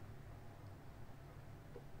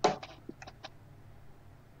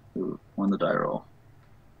 Ooh, won the die roll.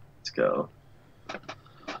 Let's go.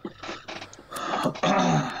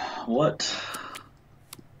 What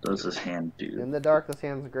does this hand do? In the dark, this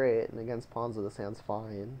hand's great, and against Ponza, this hand's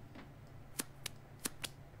fine.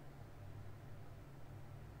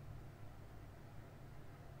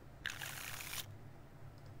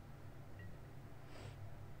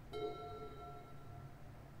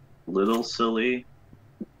 Little silly.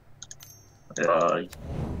 You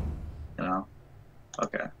know.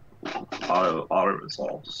 Okay. Auto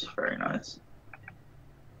resolves. Very nice.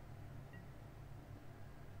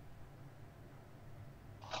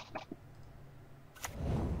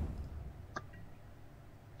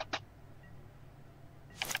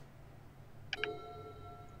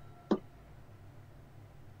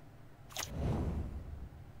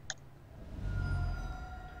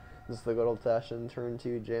 This is the good old-fashioned turn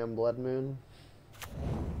 2 Jam Blood Moon.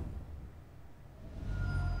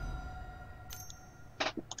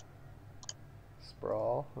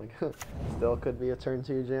 Sprawl. Like, still could be a turn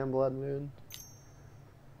 2 Jam Blood Moon.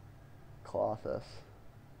 Colossus.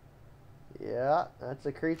 Yeah, that's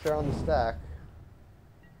a creature on the stack.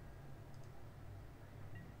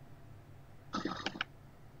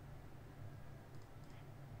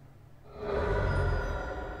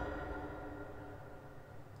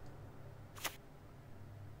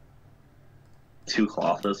 Two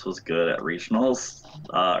Colossus was good at regionals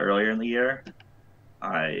earlier in the year.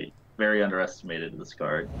 I very underestimated this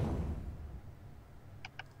card.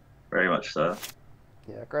 Very much so.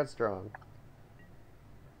 Yeah, card's strong.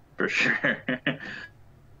 For sure.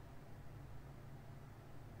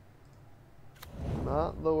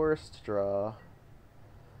 Not the worst draw.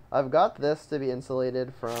 I've got this to be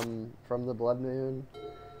insulated from the Blood Moon.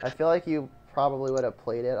 I feel like you probably would have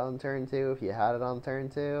played it on turn 2 if you had it on turn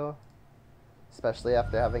 2. Especially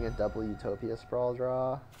after having a double Utopia Sprawl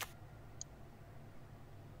draw.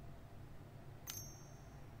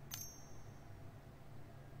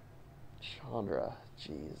 Chandra,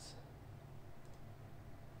 jeez.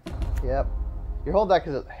 Yep. Your whole deck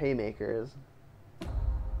is haymakers.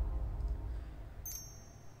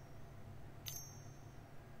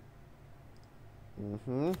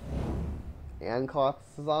 Mm-hmm. And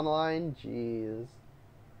Colossus is online? Jeez.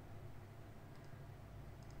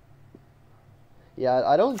 Yeah,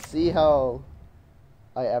 I don't see how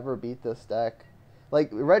I ever beat this deck. Like,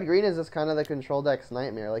 red-green is just kind of the control deck's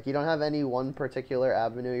nightmare. Like, you don't have any one particular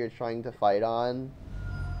avenue you're trying to fight on.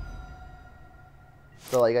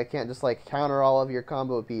 So, like, I can't just, like, counter all of your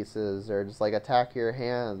combo pieces, or just, like, attack your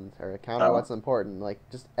hand, or counter what's important. Like,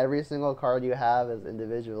 just every single card you have is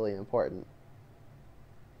individually important.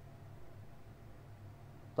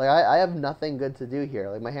 Like, I have nothing good to do here.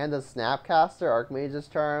 Like, my hand does Snapcaster, Archmage's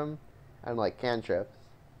Charm, and, like, cantrips.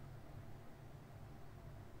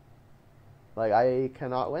 Like, I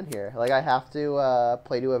cannot win here. Like, I have to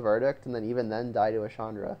play to a Verdict, and then even then die to a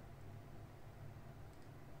Chandra.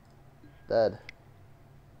 Dead.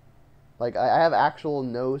 Like, I have actual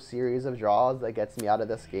no series of draws that gets me out of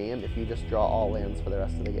this game if you just draw all lands for the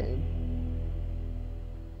rest of the game.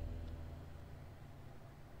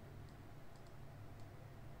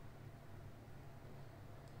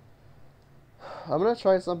 I'm gonna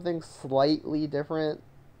try something slightly different,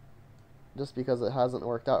 just because it hasn't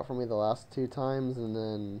worked out for me the last 2 times, and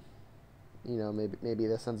then, you know, maybe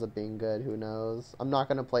this ends up being good. Who knows? I'm not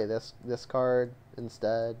gonna play this card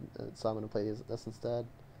instead, so I'm gonna play this instead.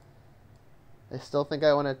 I still think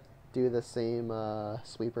I want to do the same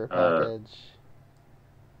sweeper package.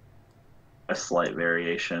 A slight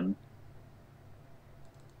variation.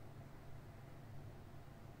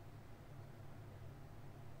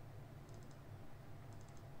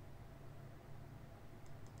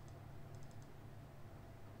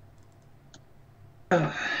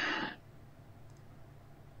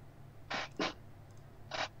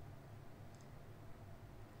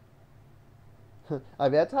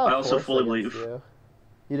 I've yet to have I also force fully against believe. you.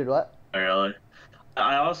 You did what? Really?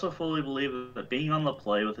 I also fully believe that being on the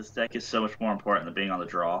play with this deck is so much more important than being on the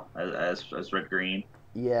draw as red green.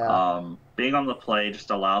 Yeah. Being on the play just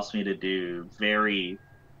allows me to do very,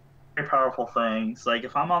 very powerful things. Like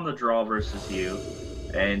if I'm on the draw versus you,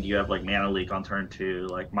 and you have like mana leak on turn 2,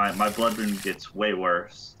 like my blood moon gets way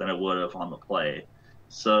worse than it would have on the play.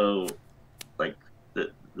 So like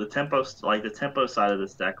the tempo side of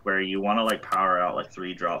this deck where you want to like power out like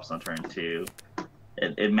 3 drops on turn 2.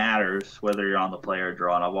 It matters whether you're on the play or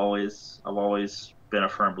draw, and I've always been a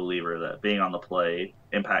firm believer that being on the play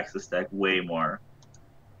impacts this deck way more.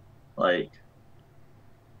 Like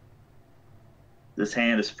this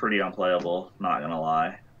hand is pretty unplayable, not gonna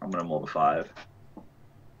lie. I'm gonna mull to 5.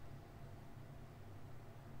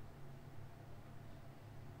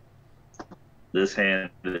 This hand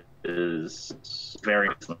is very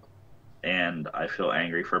excellent, and I feel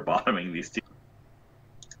angry for bottoming these two.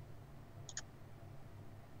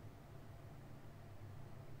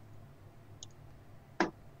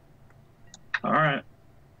 All right.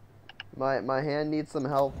 My hand needs some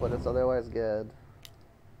help, but it's otherwise good.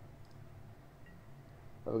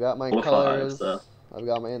 I've got my colors. I've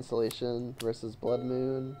got my insulation versus Blood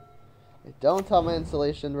Moon. I don't have my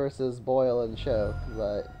insulation versus Boil and Choke,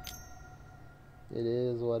 but it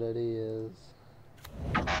is what it is.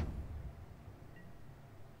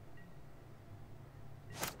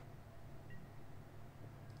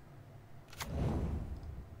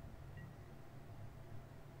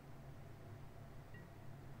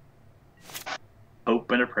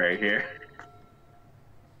 Hope and a prayer here.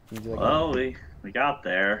 Well, we got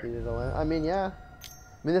there. I mean, yeah.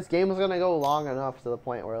 I mean, this game is gonna go long enough to the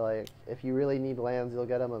point where, like, if you really need lands, you'll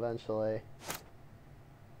get them eventually.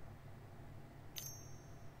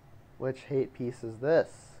 Which hate piece is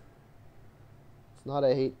this? It's not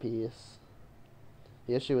a hate piece.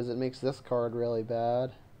 The issue is it makes this card really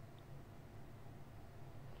bad.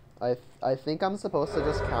 I think I'm supposed to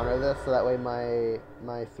just counter this so that way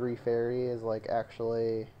my 3 fairy is like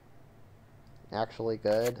actually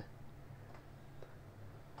good.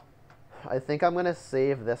 I think I'm gonna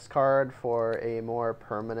save this card for a more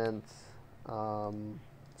permanent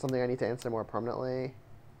something I need to answer more permanently.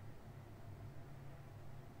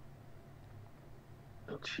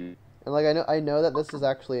 Oh, gee. And like I know that this is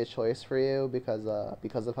actually a choice for you because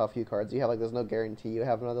of how few cards you have. Like there's no guarantee you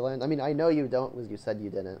have another land. I mean I know you don't because you said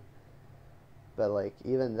you didn't. But like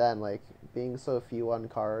even then, like being so few on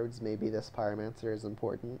cards, maybe this Pyromancer is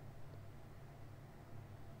important.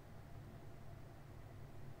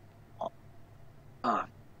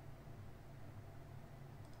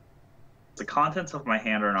 The contents of my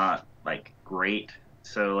hand are not like great,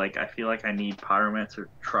 so like I feel like I need Pyromancer to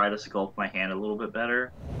try to sculpt my hand a little bit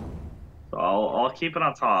better. So I'll keep it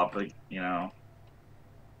on top, like, you know,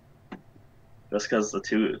 just because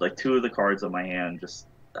two of the cards on my hand just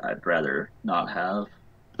I'd rather not have.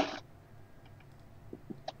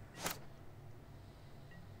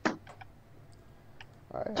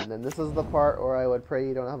 Alright, and then this is the part where I would pray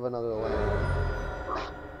you don't have another land.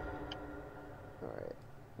 Alright.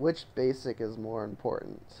 Which basic is more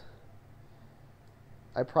important?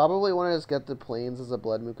 I probably want to just get the plains as a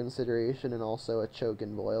Blood Moon consideration and also a Choke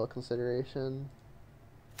and Boil consideration.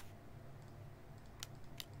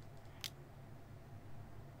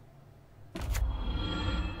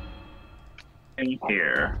 In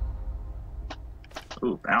here.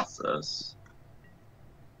 Ooh, bounce this.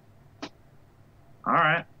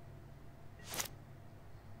 Alright.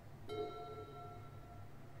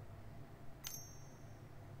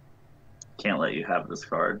 Can't let you have this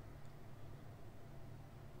card.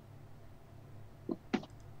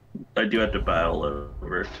 I do have to battle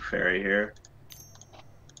over Teferi here.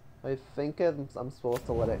 I think I'm supposed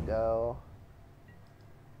to let it go.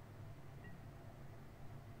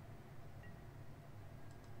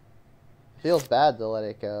 Feels bad to let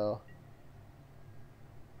it go.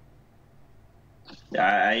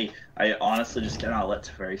 Yeah, I honestly just cannot let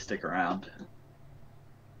Teferi stick around.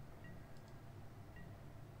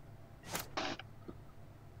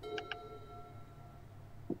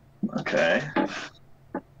 Okay.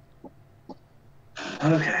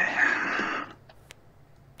 Okay.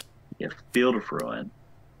 Yeah, Field of Ruin.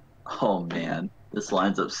 Oh man, this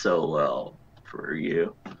lines up so well for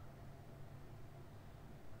you.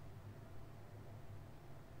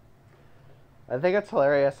 I think it's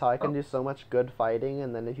hilarious how I can Oh, do so much good fighting,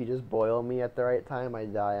 and then if you just boil me at the right time, I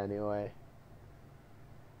die anyway.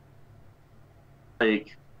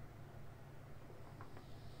 like,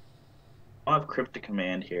 I have Cryptic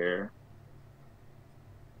Command here.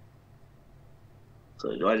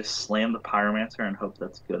 So do I just slam the Pyromancer and hope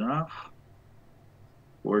that's good enough?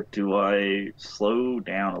 Or do I slow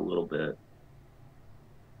down a little bit?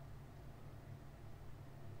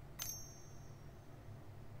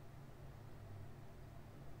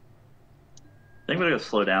 I think I'm gonna go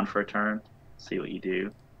slow down for a turn, see what you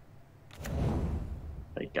do.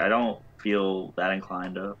 Like, I don't feel that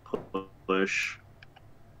inclined to push.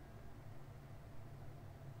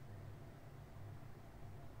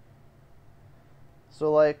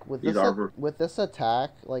 So like with These this are with this attack,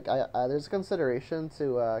 like there's consideration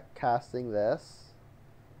to casting this,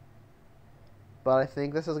 but I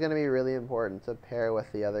think this is going to be really important to pair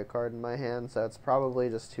with the other card in my hand, so it's probably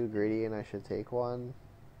just too greedy and I should take one.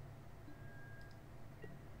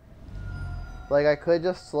 Like I could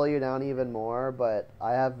just slow you down even more, but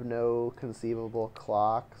I have no conceivable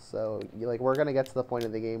clock, so like we're going to get to the point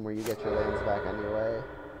of the game where you get your lands back anyway.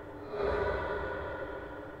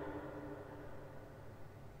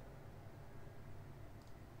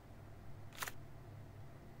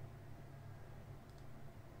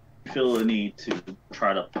 feel the need to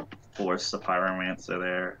try to force the Pyromancer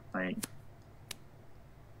there. Like,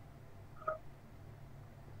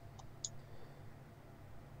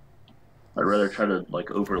 I'd rather try to like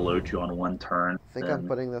overload you on one turn I think I'm than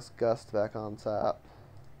putting this gust back on top.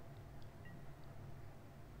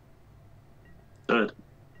 good.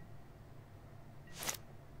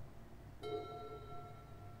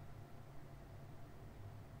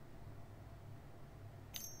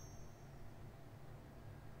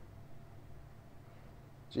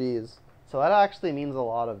 Jeez. So that actually means a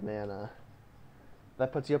lot of mana.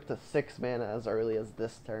 That puts you up to 6 mana as early as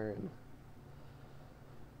this turn.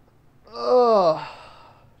 Ugh.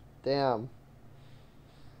 Damn.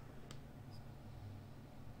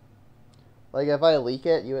 Like, if I leak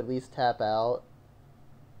it, you at least tap out.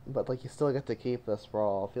 But, like, you still get to keep this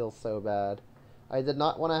brawl. It feels so bad. I did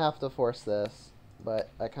not want to have to force this, but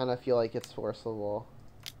I kind of feel like it's forcible.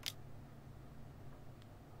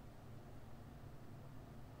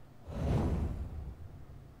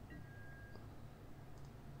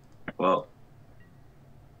 Well,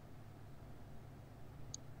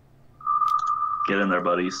 get in there,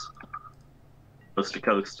 buddies. Coast to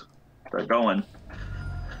coast. They're going.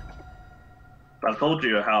 I've told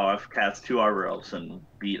you how I've cast 2 Arbor Elves and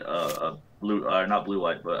beat a blue, not blue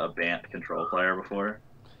white, but a Bant control player before.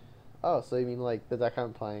 Oh, so you mean, like, the deck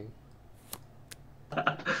I'm playing.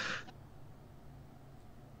 I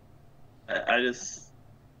just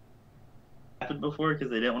happened before because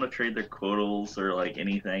they didn't want to trade their quotals or like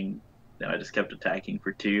anything. Then I just kept attacking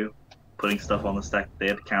for 2, putting stuff on the stack that they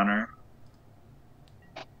had to counter.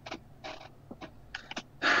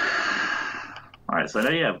 Alright, so I know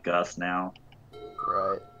you have Gus now.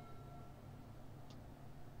 Right.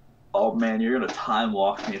 Oh man, you're gonna time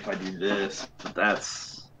walk me if I do this, but that's...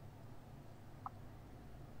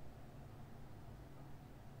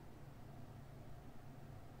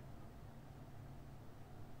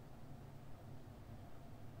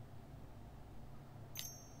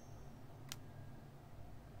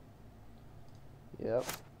 Yep.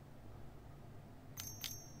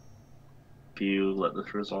 If you let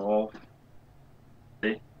this resolve.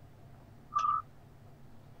 See?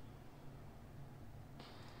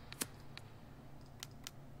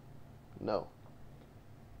 No.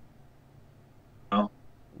 No?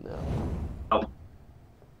 No. Oh.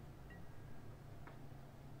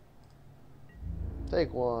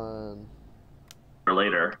 Take one. For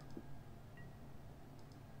later.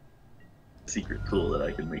 Secret tool that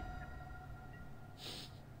I can make.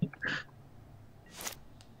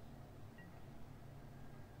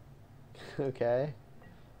 Okay.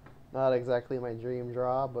 Not exactly my dream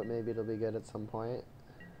draw, but maybe it'll be good at some point.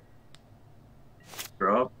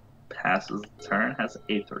 Draw, passes the turn, has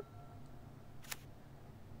Aether.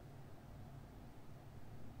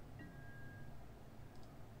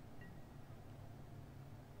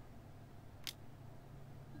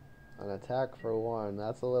 An attack for 1.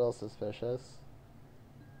 That's a little suspicious.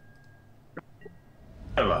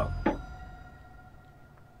 Hello.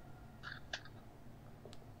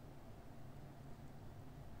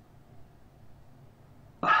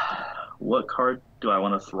 what card do I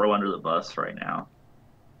want to throw under the bus right now?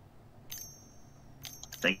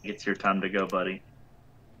 I think it's your time to go, buddy.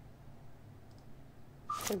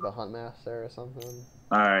 Like the Huntmaster or something.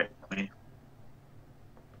 Alright.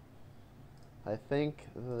 I think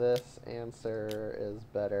this answer is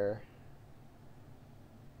better.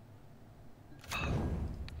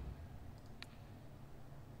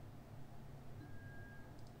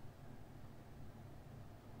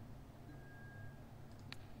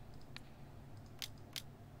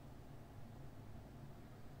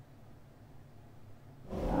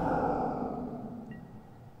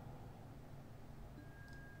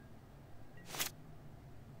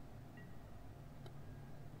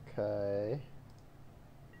 Okay.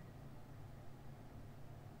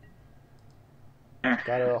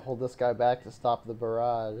 Gotta hold this guy back to stop the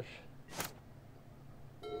barrage.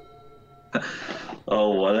 Oh,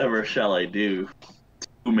 whatever shall I do?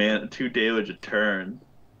 2 damage a turn.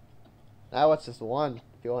 Now it's just 1.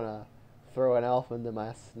 If you wanna throw an elf into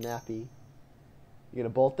my snappy. You gonna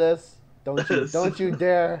bolt this? Don't you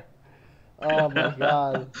dare! Oh my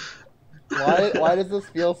god. Why does this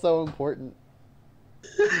feel so important?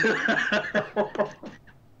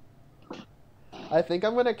 I think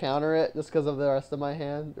I'm gonna counter it just because of the rest of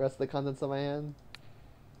the contents of my hand.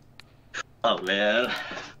 Oh man.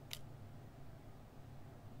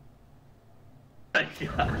 My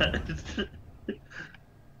god.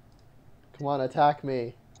 Come on, attack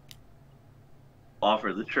me.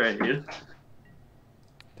 Offer the trade.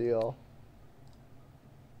 Deal.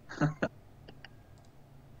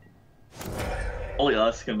 Only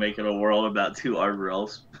us can make it a world about 2 arbor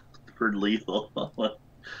elves for lethal.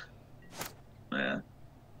 Man.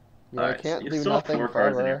 Yeah, Alright, I can't so you do still have nothing 4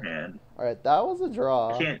 cards in your forever. hand. Alright, that was a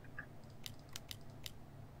draw. I can't.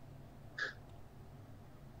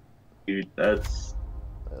 Dude, that's.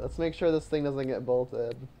 Let's make sure this thing doesn't get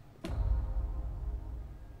bolted.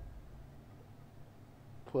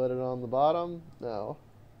 Put it on the bottom? No.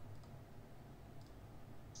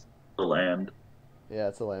 The land. Yeah,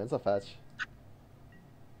 it's a land. It's a fetch.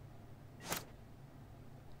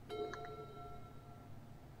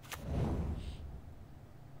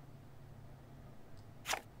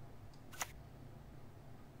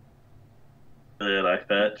 And I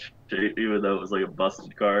fetch, even though it was like a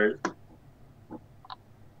busted card.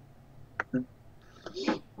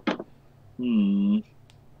 I'm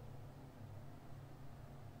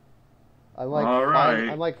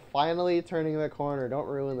like finally turning the corner. Don't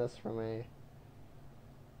ruin this for me.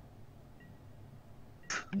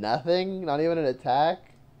 Nothing? Not even an attack?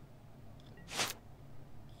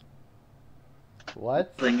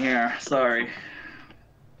 What? Thing here, sorry.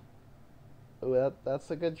 Ooh, that's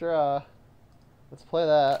a good draw. Let's play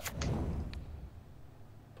that.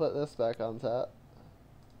 Put this back on top.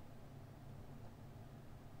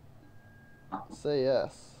 Say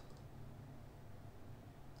yes.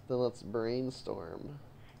 Then let's brainstorm.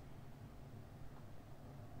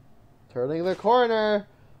 Turning the corner!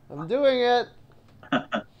 I'm doing it!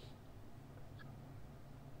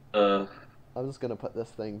 I'm just gonna put this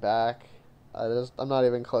thing back. I'm not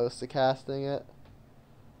even close to casting it.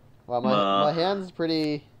 Wow, my hand's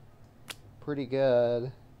pretty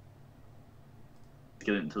good.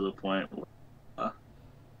 Getting to the point where I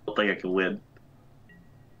don't think I can win.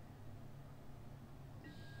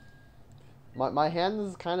 My hand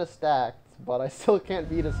is kind of stacked, but I still can't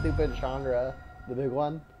beat a stupid Chandra, the big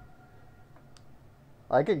one.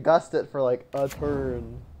 I could gust it for like a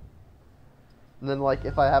turn. And then like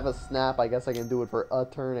if I have a snap, I guess I can do it for a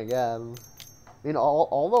turn again. I mean,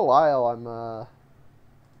 all the while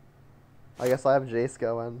I guess I have Jace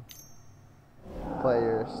going. Play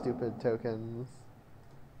your stupid tokens.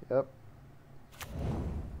 Yep.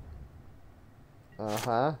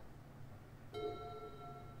 Uh-huh.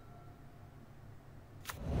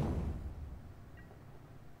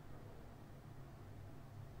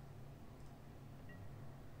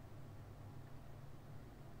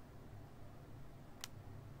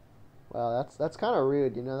 Wow, that's kind of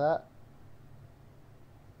rude, you know that?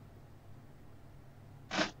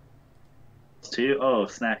 Two? Oh,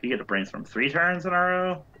 snap, you get to brainstorm 3 turns in a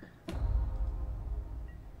row?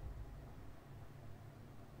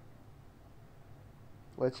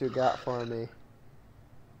 What you got for me?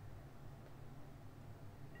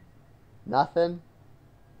 Nothing?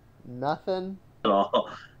 Nothing? At all.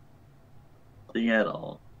 Nothing at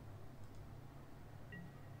all.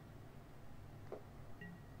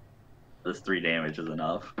 This 3 damage is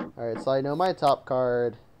enough. Alright, so I know my top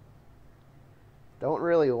card. Don't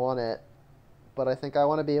really want it, but I think I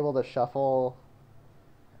want to be able to shuffle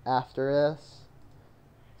after this.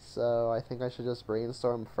 So I think I should just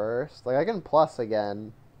brainstorm first. Like, I can plus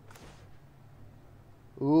again,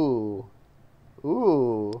 Ooh.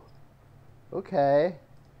 Ooh. Okay.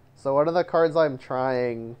 So one of the cards I'm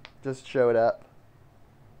trying just showed up.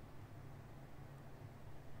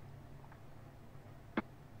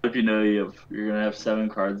 If you know you're gonna have 7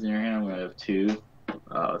 cards in your hand, I'm gonna have 2.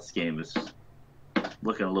 This game is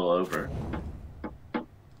looking a little over.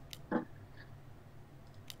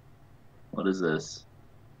 What is this?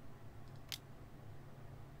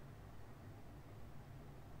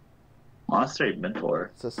 Monastery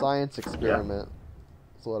Mentor. It's a science Yeah. experiment.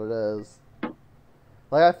 That's what it is.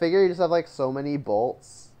 Like, I figure you just have, like, so many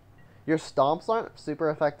bolts. Your stomps aren't super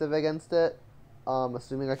effective against it.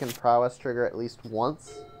 Assuming I can prowess trigger at least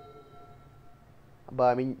once. But,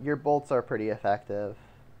 I mean, your bolts are pretty effective.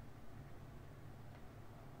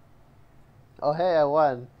 Oh, hey, I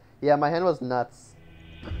won. Yeah, my hand was nuts.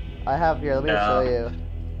 I have here, let me show you.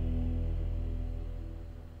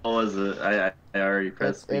 What was it? I already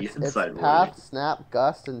pressed the It's inside Path, word. Snap,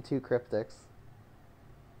 Gust, and 2 Cryptics.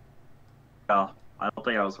 Oh, I don't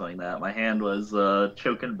think I was playing that. My hand was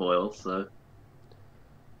choke and boil, so.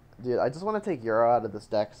 Dude, I just want to take Uro out of this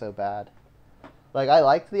deck so bad. Like, I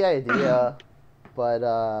liked the idea, but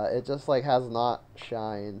it just, like, has not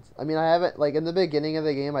shined. I mean, I haven't, like, in the beginning of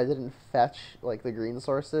the game, I didn't fetch, like, the green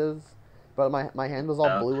sources, but my hand was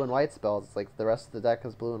all blue and white spells. It's like the rest of the deck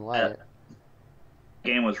is blue and white. The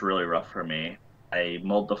game was really rough for me. I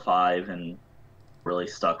mulled the 5 and really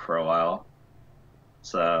stuck for a while.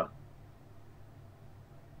 So.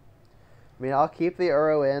 I mean, I'll keep the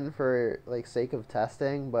Uro in for, like, sake of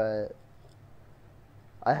testing, but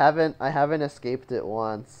I haven't escaped it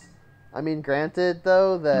once. I mean, granted,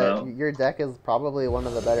 though, that your deck is probably one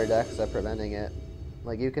of the better decks at preventing it.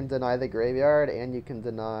 Like, you can deny the graveyard, and you can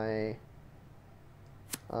deny,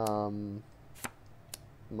 my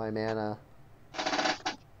mana.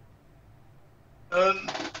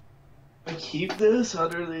 I keep this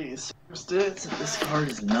under these circumstances, and this card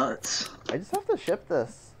is nuts. I just have to ship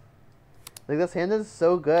this. Like, this hand is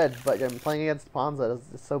so good, but I'm playing against Ponza.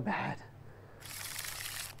 It's so bad.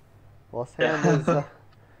 Well, this hand is,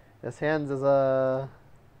 this hand is, I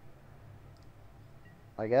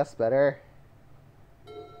guess better.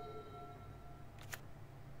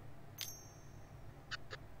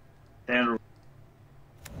 And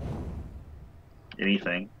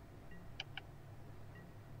anything.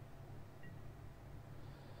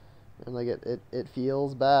 And, like, it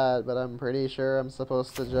feels bad, but I'm pretty sure I'm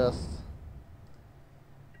supposed to just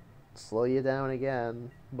slow you down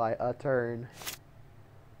again by a turn.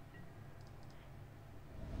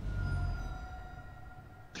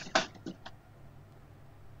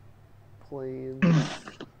 Planes.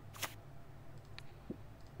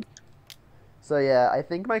 So yeah, I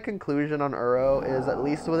think my conclusion on Uro is, at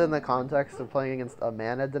least within the context of playing against a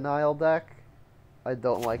mana denial deck, I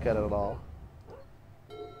don't like it at all.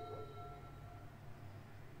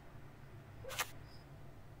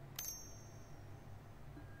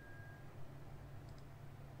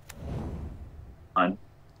 Fine.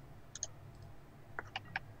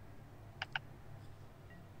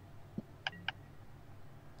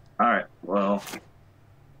 Alright, well,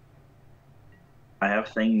 I have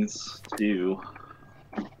things to do.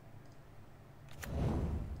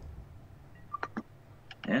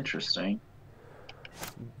 Interesting.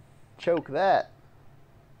 Choke that.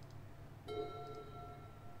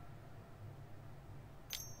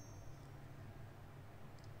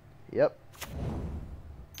 Yep.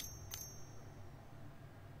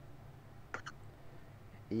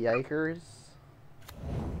 Yikers.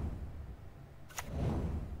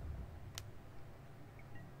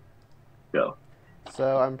 Go.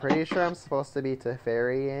 So I'm pretty sure I'm supposed to be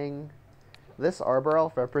Teferiing. This Arbor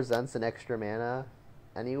Elf represents an extra mana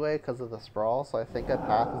anyway because of the sprawl, so I think a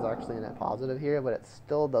path is actually a net positive here, but it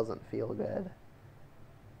still doesn't feel good.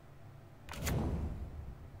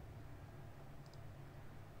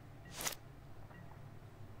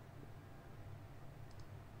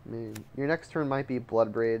 I mean, your next turn might be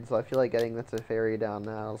Bloodbraid, so I feel like getting the Teferi down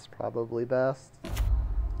now is probably best.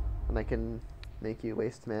 And I can make you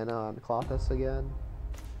waste mana on Klothys again.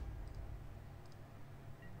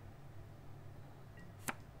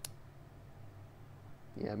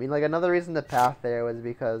 Yeah, I mean, like, another reason to path there was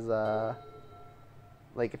because,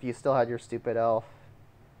 like, if you still had your stupid elf,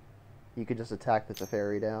 you could just attack the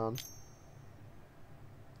Teferi down.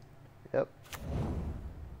 Yep.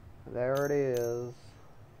 There it is.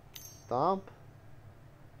 Stomp.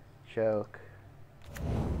 Choke.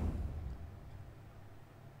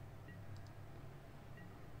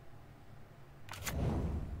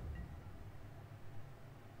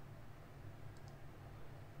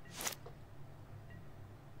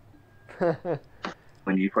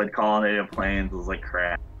 When you played Colonnade of Plains, it was like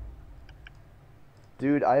crap.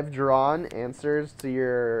 Dude, I've drawn answers to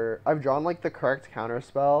your. I've drawn like the correct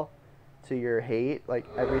counterspell to your hate like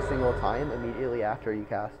every single time immediately after you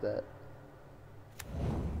cast it.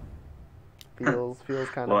 Feels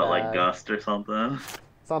kind of What, like bad. Gust or something?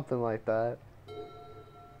 Something like that.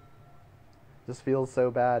 Just feels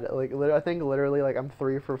so bad. Like I think literally like I'm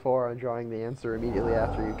 3 for 4 on drawing the answer immediately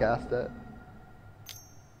after you cast it.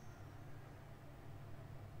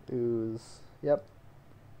 Ooze. Yep.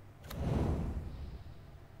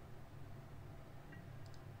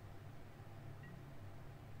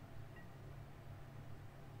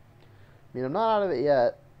 I mean, I'm not out of it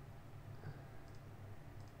yet.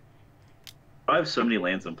 I have so many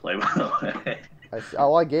lands in play, by the way.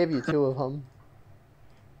 Oh, I gave you 2 of them.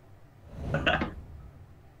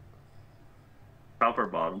 Top or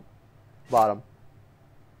bottom? Bottom.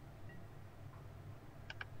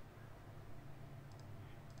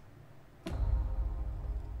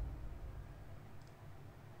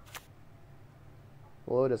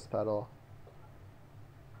 Lotus Petal.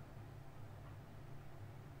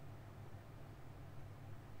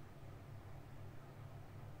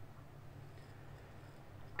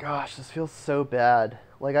 Gosh, this feels so bad.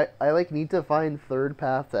 Like I like need to find third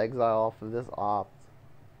path to exile off of this opt.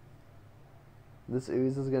 This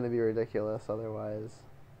ooze is gonna be ridiculous otherwise.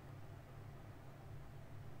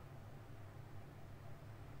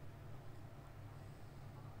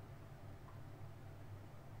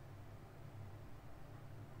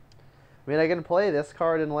 I mean, I can play this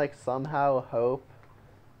card and like somehow hope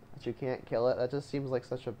that you can't kill it. That just seems like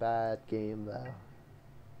such a bad game though.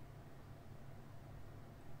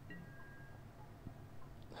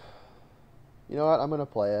 You know what? I'm gonna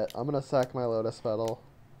play it. I'm gonna sack my Lotus Petal.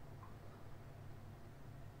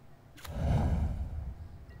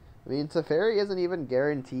 I mean, Teferi isn't even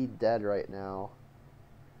guaranteed dead right now.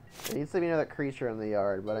 It needs to be another creature in the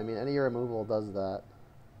yard, but I mean, any removal does that.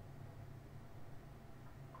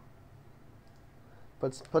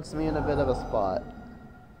 Puts me in a bit of a spot.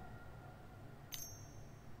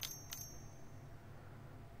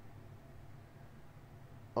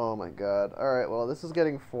 Oh my god. Alright, well, this is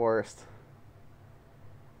getting forced.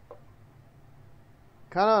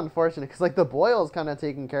 Kind of unfortunate, because, like, the boil's kind of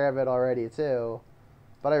taking care of it already, too.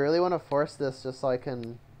 But I really want to force this just so I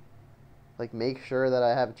can, like, make sure that I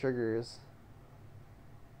have triggers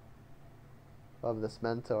of this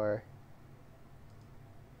mentor.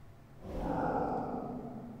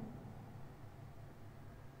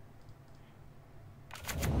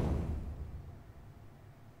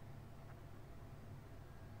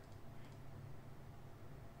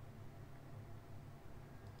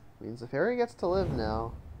 Means Teferi gets to live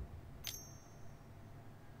now.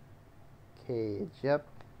 Cage, yep.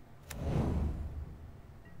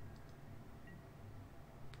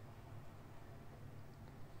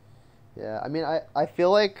 Yeah, I mean, I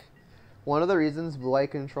feel like one of the reasons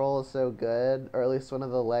Blue-White Control is so good, or at least one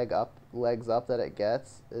of the legs up that it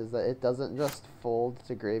gets, is that it doesn't just fold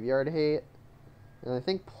to Graveyard Hate. And I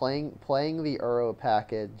think playing the Uro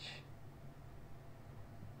package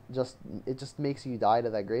it just makes you die to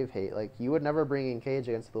that grave hate. Like, you would never bring in Cage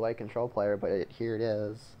against the White Control player, but here it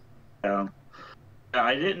is. Yeah.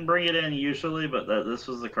 I didn't bring it in usually, but this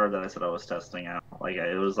was the card that I said I was testing out. Like,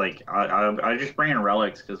 it was like I just bring in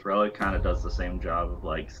Relics because Relic kind of does the same job of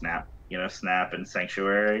like Snap, Snap and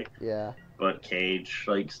Sanctuary. Yeah. But Cage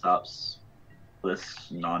like stops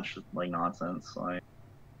this nonsense. Like,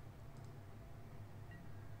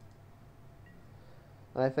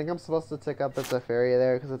 And I think I'm supposed to tick up the Teferi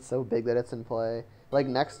there because it's so big that it's in play. Like,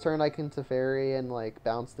 next turn I can Teferi and, like,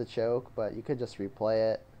 bounce the choke, but you could just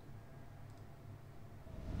replay it.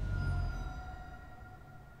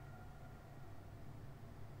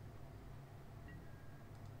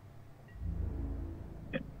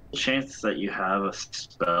 the chance that you have a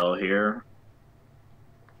spell here,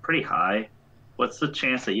 pretty high. What's the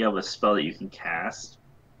chance that you have a spell that you can cast?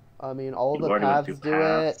 I mean, all You've the already went paths through do it.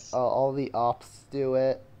 paths. All the ops do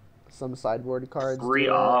it. Some sideboard cards 3 do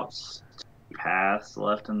it. ops, paths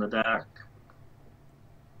left in the deck.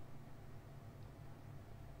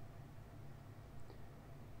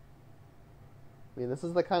 I mean, this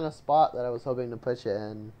is the kind of spot that I was hoping to put you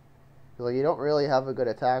in. Like, you don't really have a good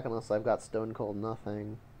attack unless I've got Stone Cold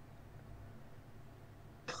Nothing.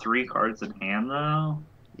 3 cards in hand, though?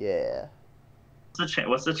 Yeah.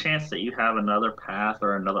 What's the chance that you have another path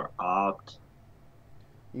or another opt?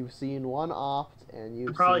 You've seen 1 opt, and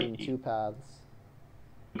you've Probably seen 2 paths.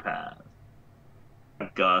 Path.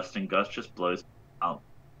 Gust, and Gust just blows out.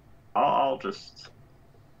 I'll just...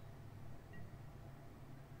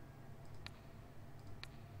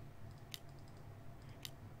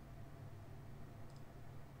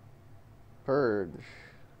 Purge.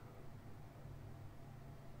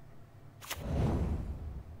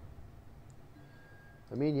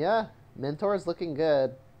 I mean, yeah, Mentor's looking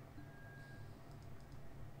good.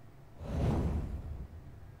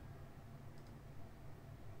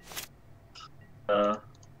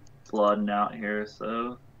 Flooding out here,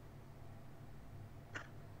 so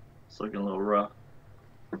it's looking a little rough.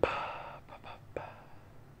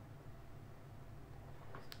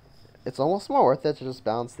 It's almost more worth it to just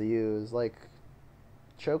bounce the use. Like,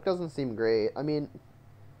 choke doesn't seem great. I mean,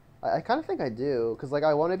 I kind of think I do, because like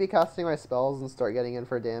I want to be casting my spells and start getting in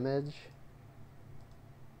for damage.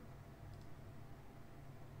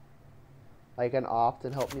 I can opt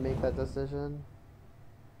and help me make that decision.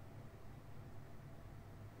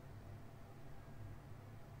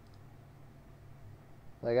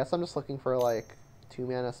 I guess I'm just looking for like 2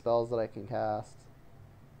 mana spells that I can cast.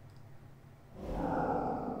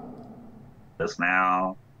 This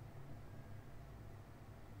now.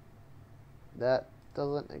 That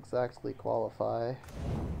doesn't exactly qualify.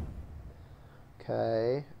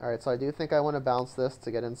 Okay. Alright, so I do think I want to bounce this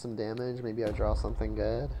to get in some damage. Maybe I draw something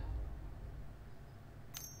good.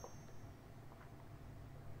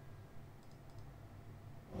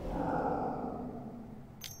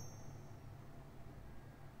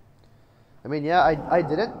 I mean, yeah, I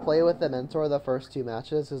didn't play with the Mentor the first 2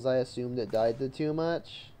 matches because I assumed it died to too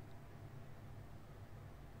much.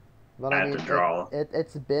 But I have mean, to draw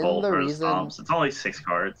it's been both the rose reason. stomps. It's only 6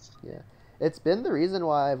 cards. Yeah, it's been the reason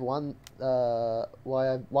why I've won.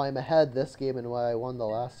 Why I'm ahead this game and why I won the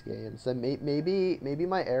last game. So maybe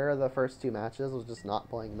my error the first 2 matches was just not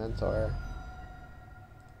playing Mentor.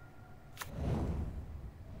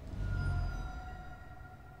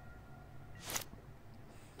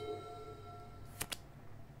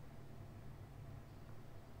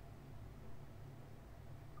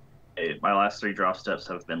 My last 3 draw steps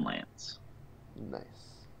have been lands. Nice.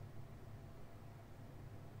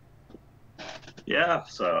 Yeah,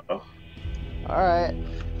 so. Alright.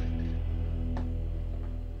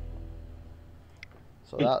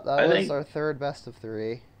 So that was our 3rd best of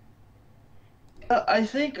 3. I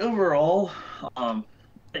think overall, I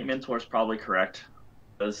think Mentor's probably correct.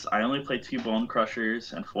 Because I only played 2 Bone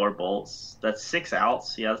Crushers and 4 Bolts. That's 6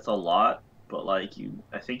 outs. Yeah, that's a lot. But like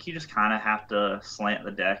I think you just kind of have to slant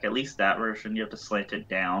the deck. At least that version, you have to slant it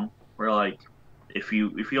down. Where like, if you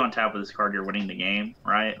untap with this card, you're winning the game,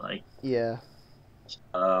 right? Like. Yeah.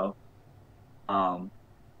 I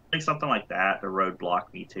think something like that, the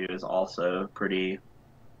Roadblock V2 is also pretty,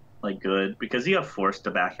 like, good because you have Force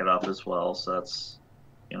to back it up as well. So that's,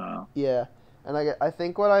 you know. Yeah, and I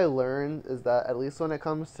think what I learned is that at least when it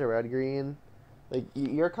comes to red green, like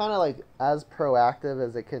you're kind of like as proactive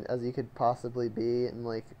as you could possibly be, and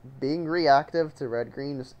like being reactive to red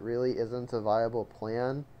green just really isn't a viable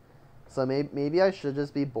plan. So maybe I should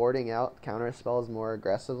just be boarding out counter spells more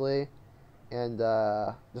aggressively, and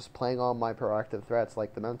just playing all my proactive threats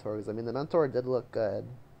like the Mentor. Because I mean the Mentor did look good.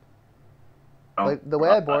 Like the way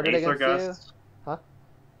I boarded against you, huh?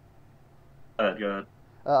 Go ahead.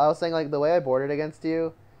 I was saying like the way I boarded against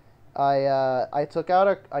you, I took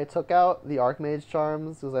out the Archmage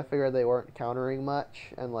charms because I figured they weren't countering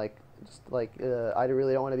much, and like just like I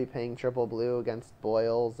really don't want to be paying triple blue against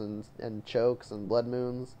boils and chokes and blood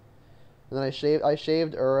moons. And then I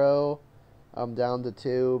shaved Uro down to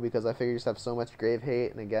 2 because I figured you just have so much grave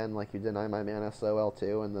hate, and again like you deny my mana so well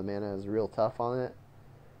too, and the mana is real tough on it.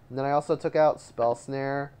 And then I also took out Spell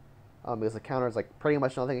Snare because the counter is like pretty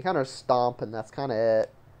much nothing. It counters Stomp, and that's kind of it.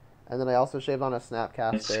 And then I also shaved on a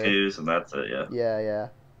Snapcaster. Excuse, and that's it, yeah.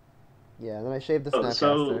 Yeah. And then I shaved the Snapcaster.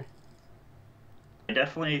 So I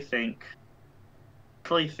definitely think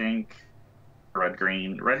red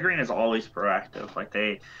green is always proactive. Like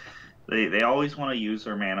they always want to use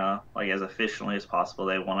their mana like as efficiently as possible.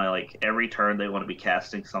 They want to like every turn they want to be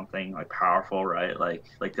casting something like powerful, right? Like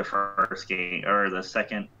the first game or the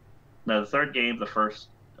third game, the first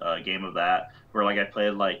game of that, where like I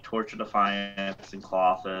played like Torch of Defiance and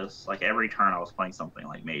Colossus. Like every turn I was playing something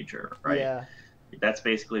like major, right? Yeah. That's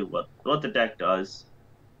basically what the deck does.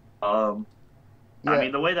 Yeah. I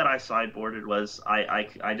mean, the way that I sideboarded was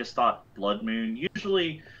I just thought Blood Moon.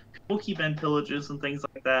 Usually people keep in pillages and things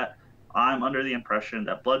like that. I'm under the impression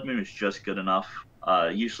that Blood Moon is just good enough,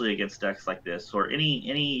 usually against decks like this or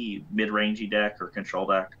any mid-rangey deck or control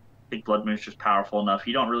deck. I think Blood Moon is just powerful enough.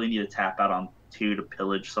 You don't really need to tap out on 2 to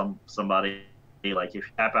pillage somebody. Like if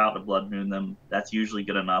you tap out to Blood Moon them, that's usually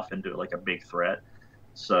good enough into like a big threat.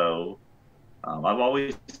 So I've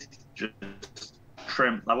always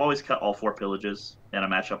cut all 4 pillages in a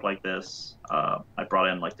matchup like this. I brought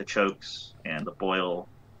in like the chokes and the boil,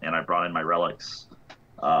 and I brought in my relics.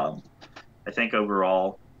 I think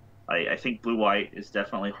overall, I think blue white is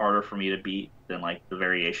definitely harder for me to beat than like the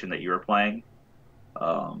variation that you were playing.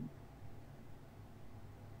 Um,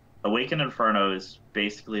 Awakened Inferno is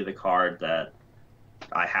basically the card that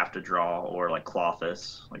I have to draw, or like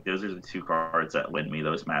Clothis. Like those are the two cards that win me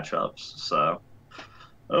those matchups. So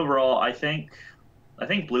overall, I think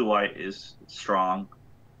blue white is strong.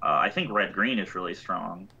 I think red green is really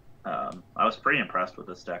strong. I was pretty impressed with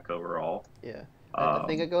this deck overall. Yeah. I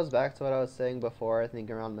think Um, it goes back to what I was saying before. I think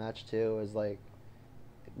around match two is like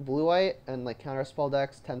blue white and like counterspell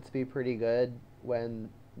decks tend to be pretty good when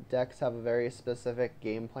decks have a very specific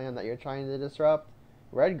game plan that you're trying to disrupt.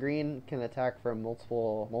 Red green can attack from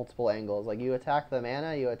multiple angles. Like you attack the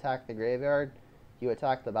mana, you attack the graveyard, you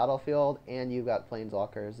attack the battlefield, and you've got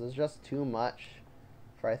planeswalkers. There's just too much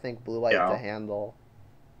for I think blue white to yeah, handle.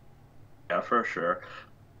 yeah, for sure.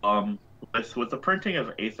 Um, with the printing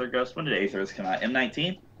of Aether Ghost, when did Aether Ghost come out?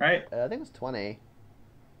 M19, right? I think it's 20.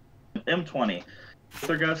 M20.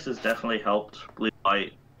 Aether Ghost has definitely helped blue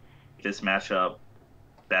white make this matchup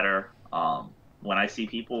better. When I see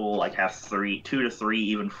people like have two to three,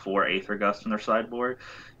 even four Aether Gust in their sideboard,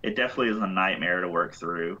 it definitely is a nightmare to work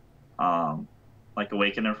through. Like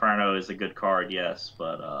Awakened Inferno is a good card, yes,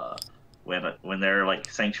 but when they're like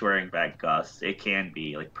sanctuarying back Gust, it can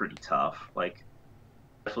be like pretty tough. Like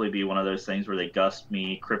definitely be one of those things where they gust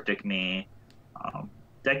me, cryptic me. Um,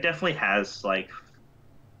 Deck definitely has like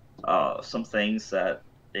some things that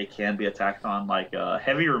they can be attacked on, like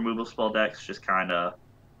heavy removal spell decks. Just kind of,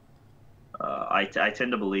 I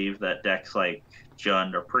tend to believe that decks like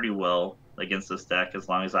Jund are pretty well against this deck as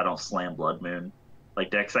long as I don't slam Blood Moon. Like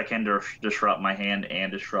decks that can disrupt my hand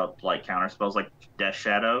and disrupt like counter spells like Death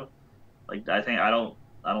Shadow. Like I don't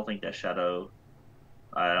think Death Shadow.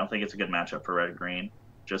 I don't think it's a good matchup for red green,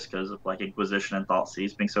 just because of like Inquisition and Thought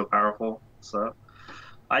Seize being so powerful. So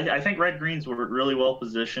I think red greens were really well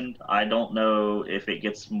positioned. I don't know if it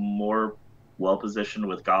gets more well positioned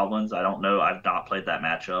with goblins. I don't know. I've not played that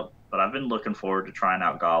matchup, but I've been looking forward to trying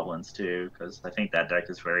out goblins too because I think that deck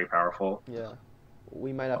is very powerful. Yeah.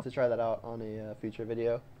 We might have to try that out on a future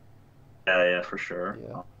video. Yeah, yeah, for sure.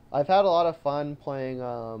 Yeah. I've had a lot of fun playing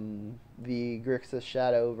the Grixis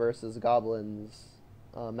Shadow versus Goblins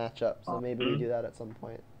matchup, so maybe we Mhm. do that at some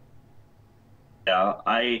point. Yeah,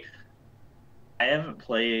 I haven't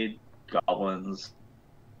played goblins.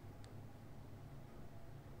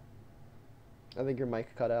 I think your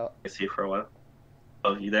mic cut out. I see for a while.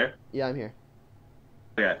 Oh, you there? Yeah, I'm here.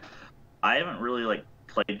 Okay. I haven't really like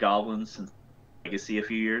played goblins since Legacy a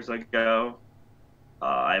few years ago.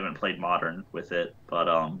 I haven't played modern with it, but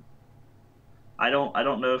I don't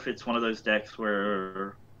know if it's one of those decks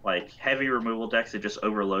where like heavy removal decks it just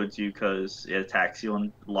overloads you because it attacks you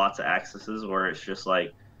on lots of accesses, or it's just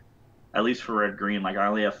like at least for red green, like I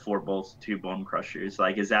only have four bolts, two bone crushers.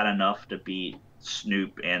 Like, is that enough to beat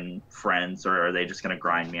Snoop and friends, or are they just gonna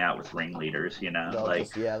grind me out with ringleaders? You know, They'll like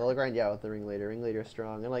just they'll grind you out with the Ringleader. Ringleader's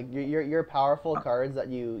strong, and like your powerful cards that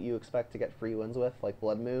you expect to get free wins with, like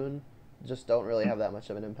Blood Moon, just don't really have that much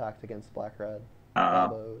of an impact against Black Red.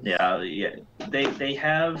 Gobos. yeah, yeah. They they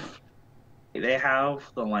have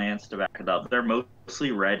the lands to back it up. They're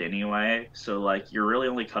mostly red anyway, so like you're really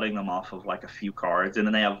only cutting them off of like a few cards, and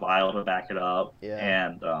then they have Vial to back it up. Yeah.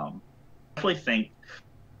 And definitely think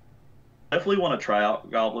definitely want to try out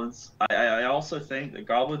goblins. I also think that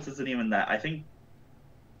goblins isn't even that. I think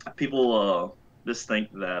people just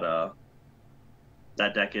think that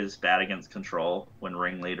that deck is bad against control when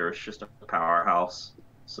Ringleader is just a powerhouse.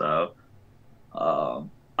 So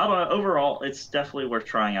I don't know. Overall, it's definitely worth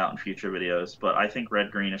trying out in future videos. But I think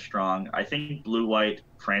red green is strong. I think blue white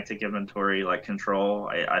frantic inventory like control.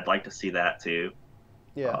 I'd like to see that too.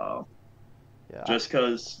 Yeah. Uh, Yeah. just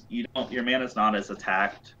because you don't, your mana's not as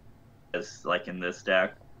attacked as like in this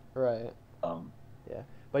deck. Right. Um, Yeah.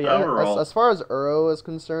 But yeah, Overall, as far as Uro is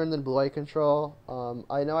concerned and Blue Eye Control,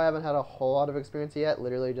 I know I haven't had a whole lot of experience yet,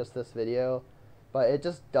 literally just this video, but it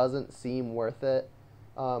just doesn't seem worth it.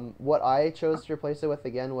 What I chose to replace it with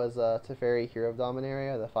again was Teferi Hero of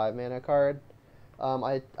Dominaria, the 5 mana card.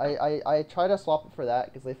 I try to swap it for that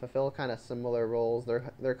because they fulfill kind of similar roles.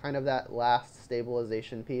 They're kind of that last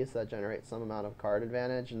stabilization piece that generates some amount of card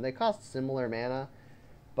advantage, and they cost similar mana.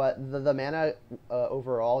 But the mana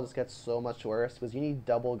overall just gets so much worse because you need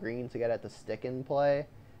double green to get it to stick in play,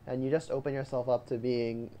 and you just open yourself up to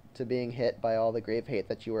being hit by all the grave hate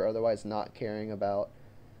that you were otherwise not caring about.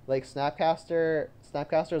 Like Snapcaster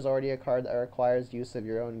is already a card that requires use of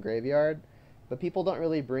your own graveyard, but people don't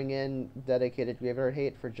really bring in dedicated graveyard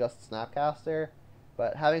hate for just Snapcaster.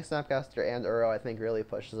 But having Snapcaster and Uro, I think, really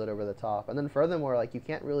pushes it over the top. And then furthermore, like, you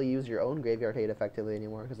can't really use your own Graveyard Hate effectively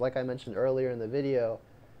anymore. Because like I mentioned earlier in the video,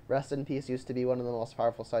 Rest in Peace used to be one of the most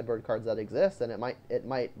powerful sideboard cards that exists, and it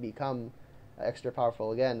might become extra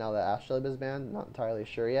powerful again now that Astrolabe is banned. Not entirely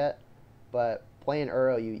sure yet. But playing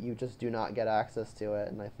Uro, you just do not get access to it,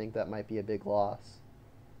 and I think that might be a big loss.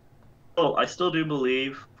 Oh, I still do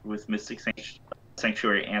believe with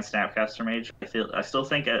Sanctuary and Snapcaster Mage. I still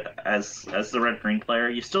think as the red green player,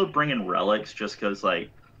 you still bring in relics just because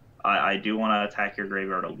like I do want to attack your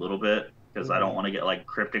graveyard a little bit because I don't want to get like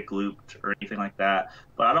cryptic looped or anything like that.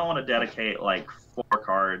 But I don't want to dedicate like 4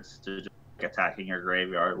 cards to just like, attacking your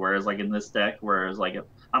graveyard. Whereas like in this deck, like if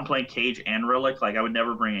I'm playing Cage and Relic, like I would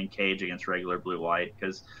never bring in Cage against regular blue white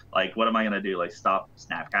because like what am I gonna do? Like stop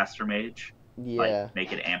Snapcaster Mage? Like Yeah.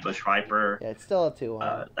 make it Ambush Viper? Yeah, it's still a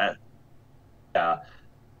 2-1. That yeah.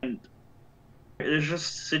 And there's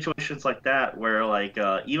just situations like that where like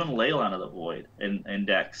even Leyline of the Void in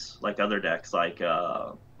decks like other decks like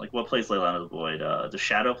what plays Leyline of the Void? Does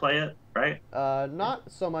Shadow play it, right?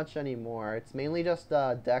 Not so much anymore. It's mainly just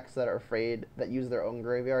decks that are afraid, that use their own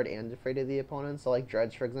graveyard and afraid of the opponent. So like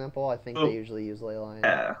Dredge, for example, I think they usually use Leyline.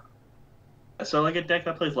 Yeah. So like a deck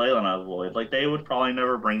that plays Leyline of the Void, like they would probably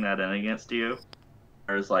never bring that in against you.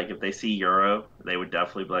 Whereas like if they see Euro, they would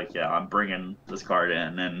definitely be like, yeah, I'm bringing this card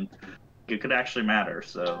in, and it could actually matter.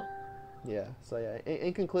 So Yeah. So yeah.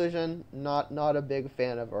 In conclusion, not a big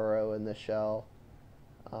fan of Uro in the shell.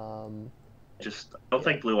 Um, just I don't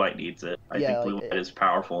think blue white needs it. I yeah, think like blue white is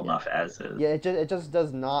powerful enough as is. yeah, it just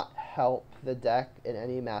does not help the deck in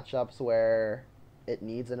any matchups where it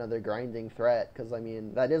needs another grinding threat. Because I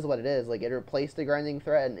mean, that is what it is. Like it replaced a grinding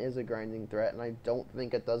threat and is a grinding threat, and I don't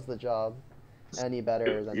think it does the job any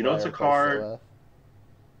better than You know, what it's I a replaced it card. with.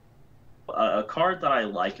 A card that I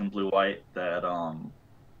like in blue white that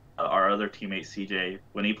our other teammate CJ,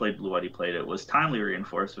 when he played blue white, he played it was Timely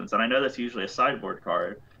Reinforcements, and I know that's usually a sideboard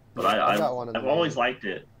card, but Yeah, I I've got one in the I've always main. liked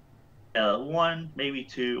it. One, maybe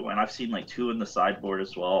two, and I've seen like two in the sideboard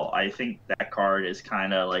as well. I think that card is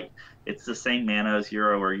kind of like it's the same mana as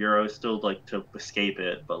Euro, where Euro is still like to escape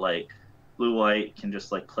it, but like blue white can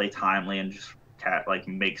just like play Timely and just like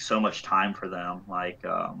make so much time for them. Like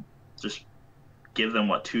just give them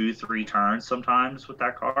what 2-3 turns sometimes with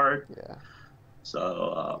that card. Yeah.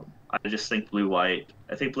 So I just think blue white.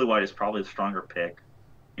 I think blue white is probably the stronger pick.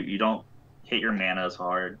 You don't hit your mana as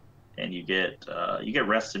hard, and you get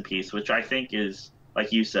rest in peace, which I think is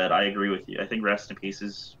like you said. I agree with you. I think rest in peace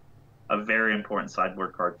is a very important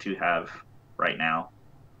sideboard card to have right now.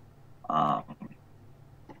 Um,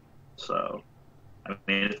 so I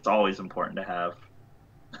mean, it's always important to have.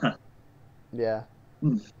 Yeah.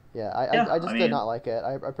 Yeah, Yeah, I just I did mean, not like it.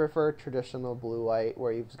 I prefer traditional blue white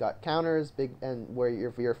where you've got counters, big, and where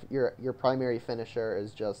your primary finisher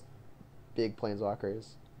is just big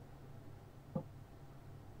planeswalkers.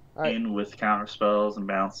 All right. with counter spells and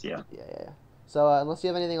bounce, yeah. Yeah. So unless you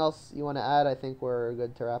have anything else you want to add, I think we're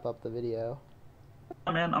good to wrap up the video.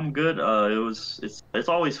 Yeah, man, I'm good. It's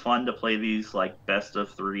always fun to play these like best of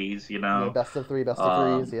threes, you Yeah, know. best of three, best of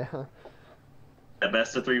threes. Um, Yeah.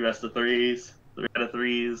 best of three, best of threes, 3 out of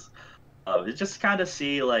 3s. It's just kind of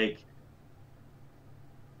see like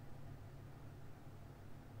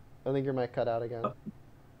I think your mic cut out again.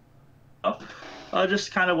 uh,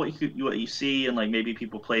 just kind of what you see, and like maybe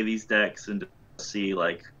people play these decks and see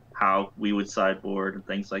like how we would sideboard and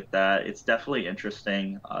things like that. It's definitely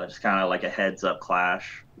interesting. Just kind of like a heads up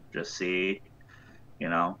clash. Just see, you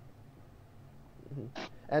know. Mhm.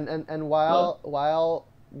 And But while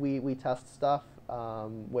we test stuff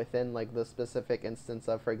within like the specific instance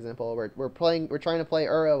of, for example, we're trying to play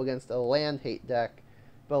Uro against a land hate deck,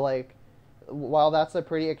 but like while that's a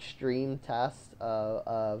pretty extreme test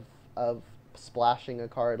of splashing a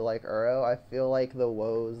card like Uro, I feel like the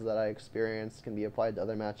woes that I experienced can be applied to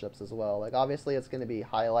other matchups as well. Like obviously it's going to be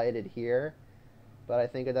highlighted here, but I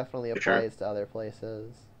think it definitely for sure, applies to other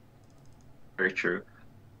places. very true.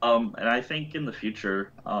 And I think in the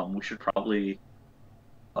future, we should probably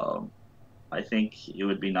um, I think it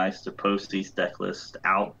would be nice to post these deck lists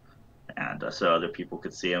out, and so other people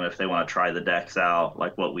could see them if they want to try the decks out,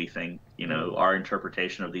 like what we think, Mhm. our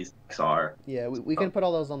interpretation of these decks are. Yeah, we can So, put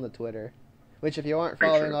all those on the Twitter. Which if you aren't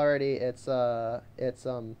very following true. already, it's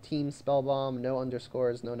Team Spellbomb, no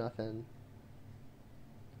underscores, no nothing.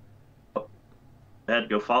 Go ahead,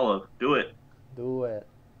 go follow, do it. Do it.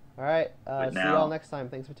 All right. Do it See y'all now. next time.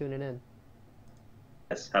 Thanks for tuning in.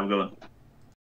 Yes, have a good one.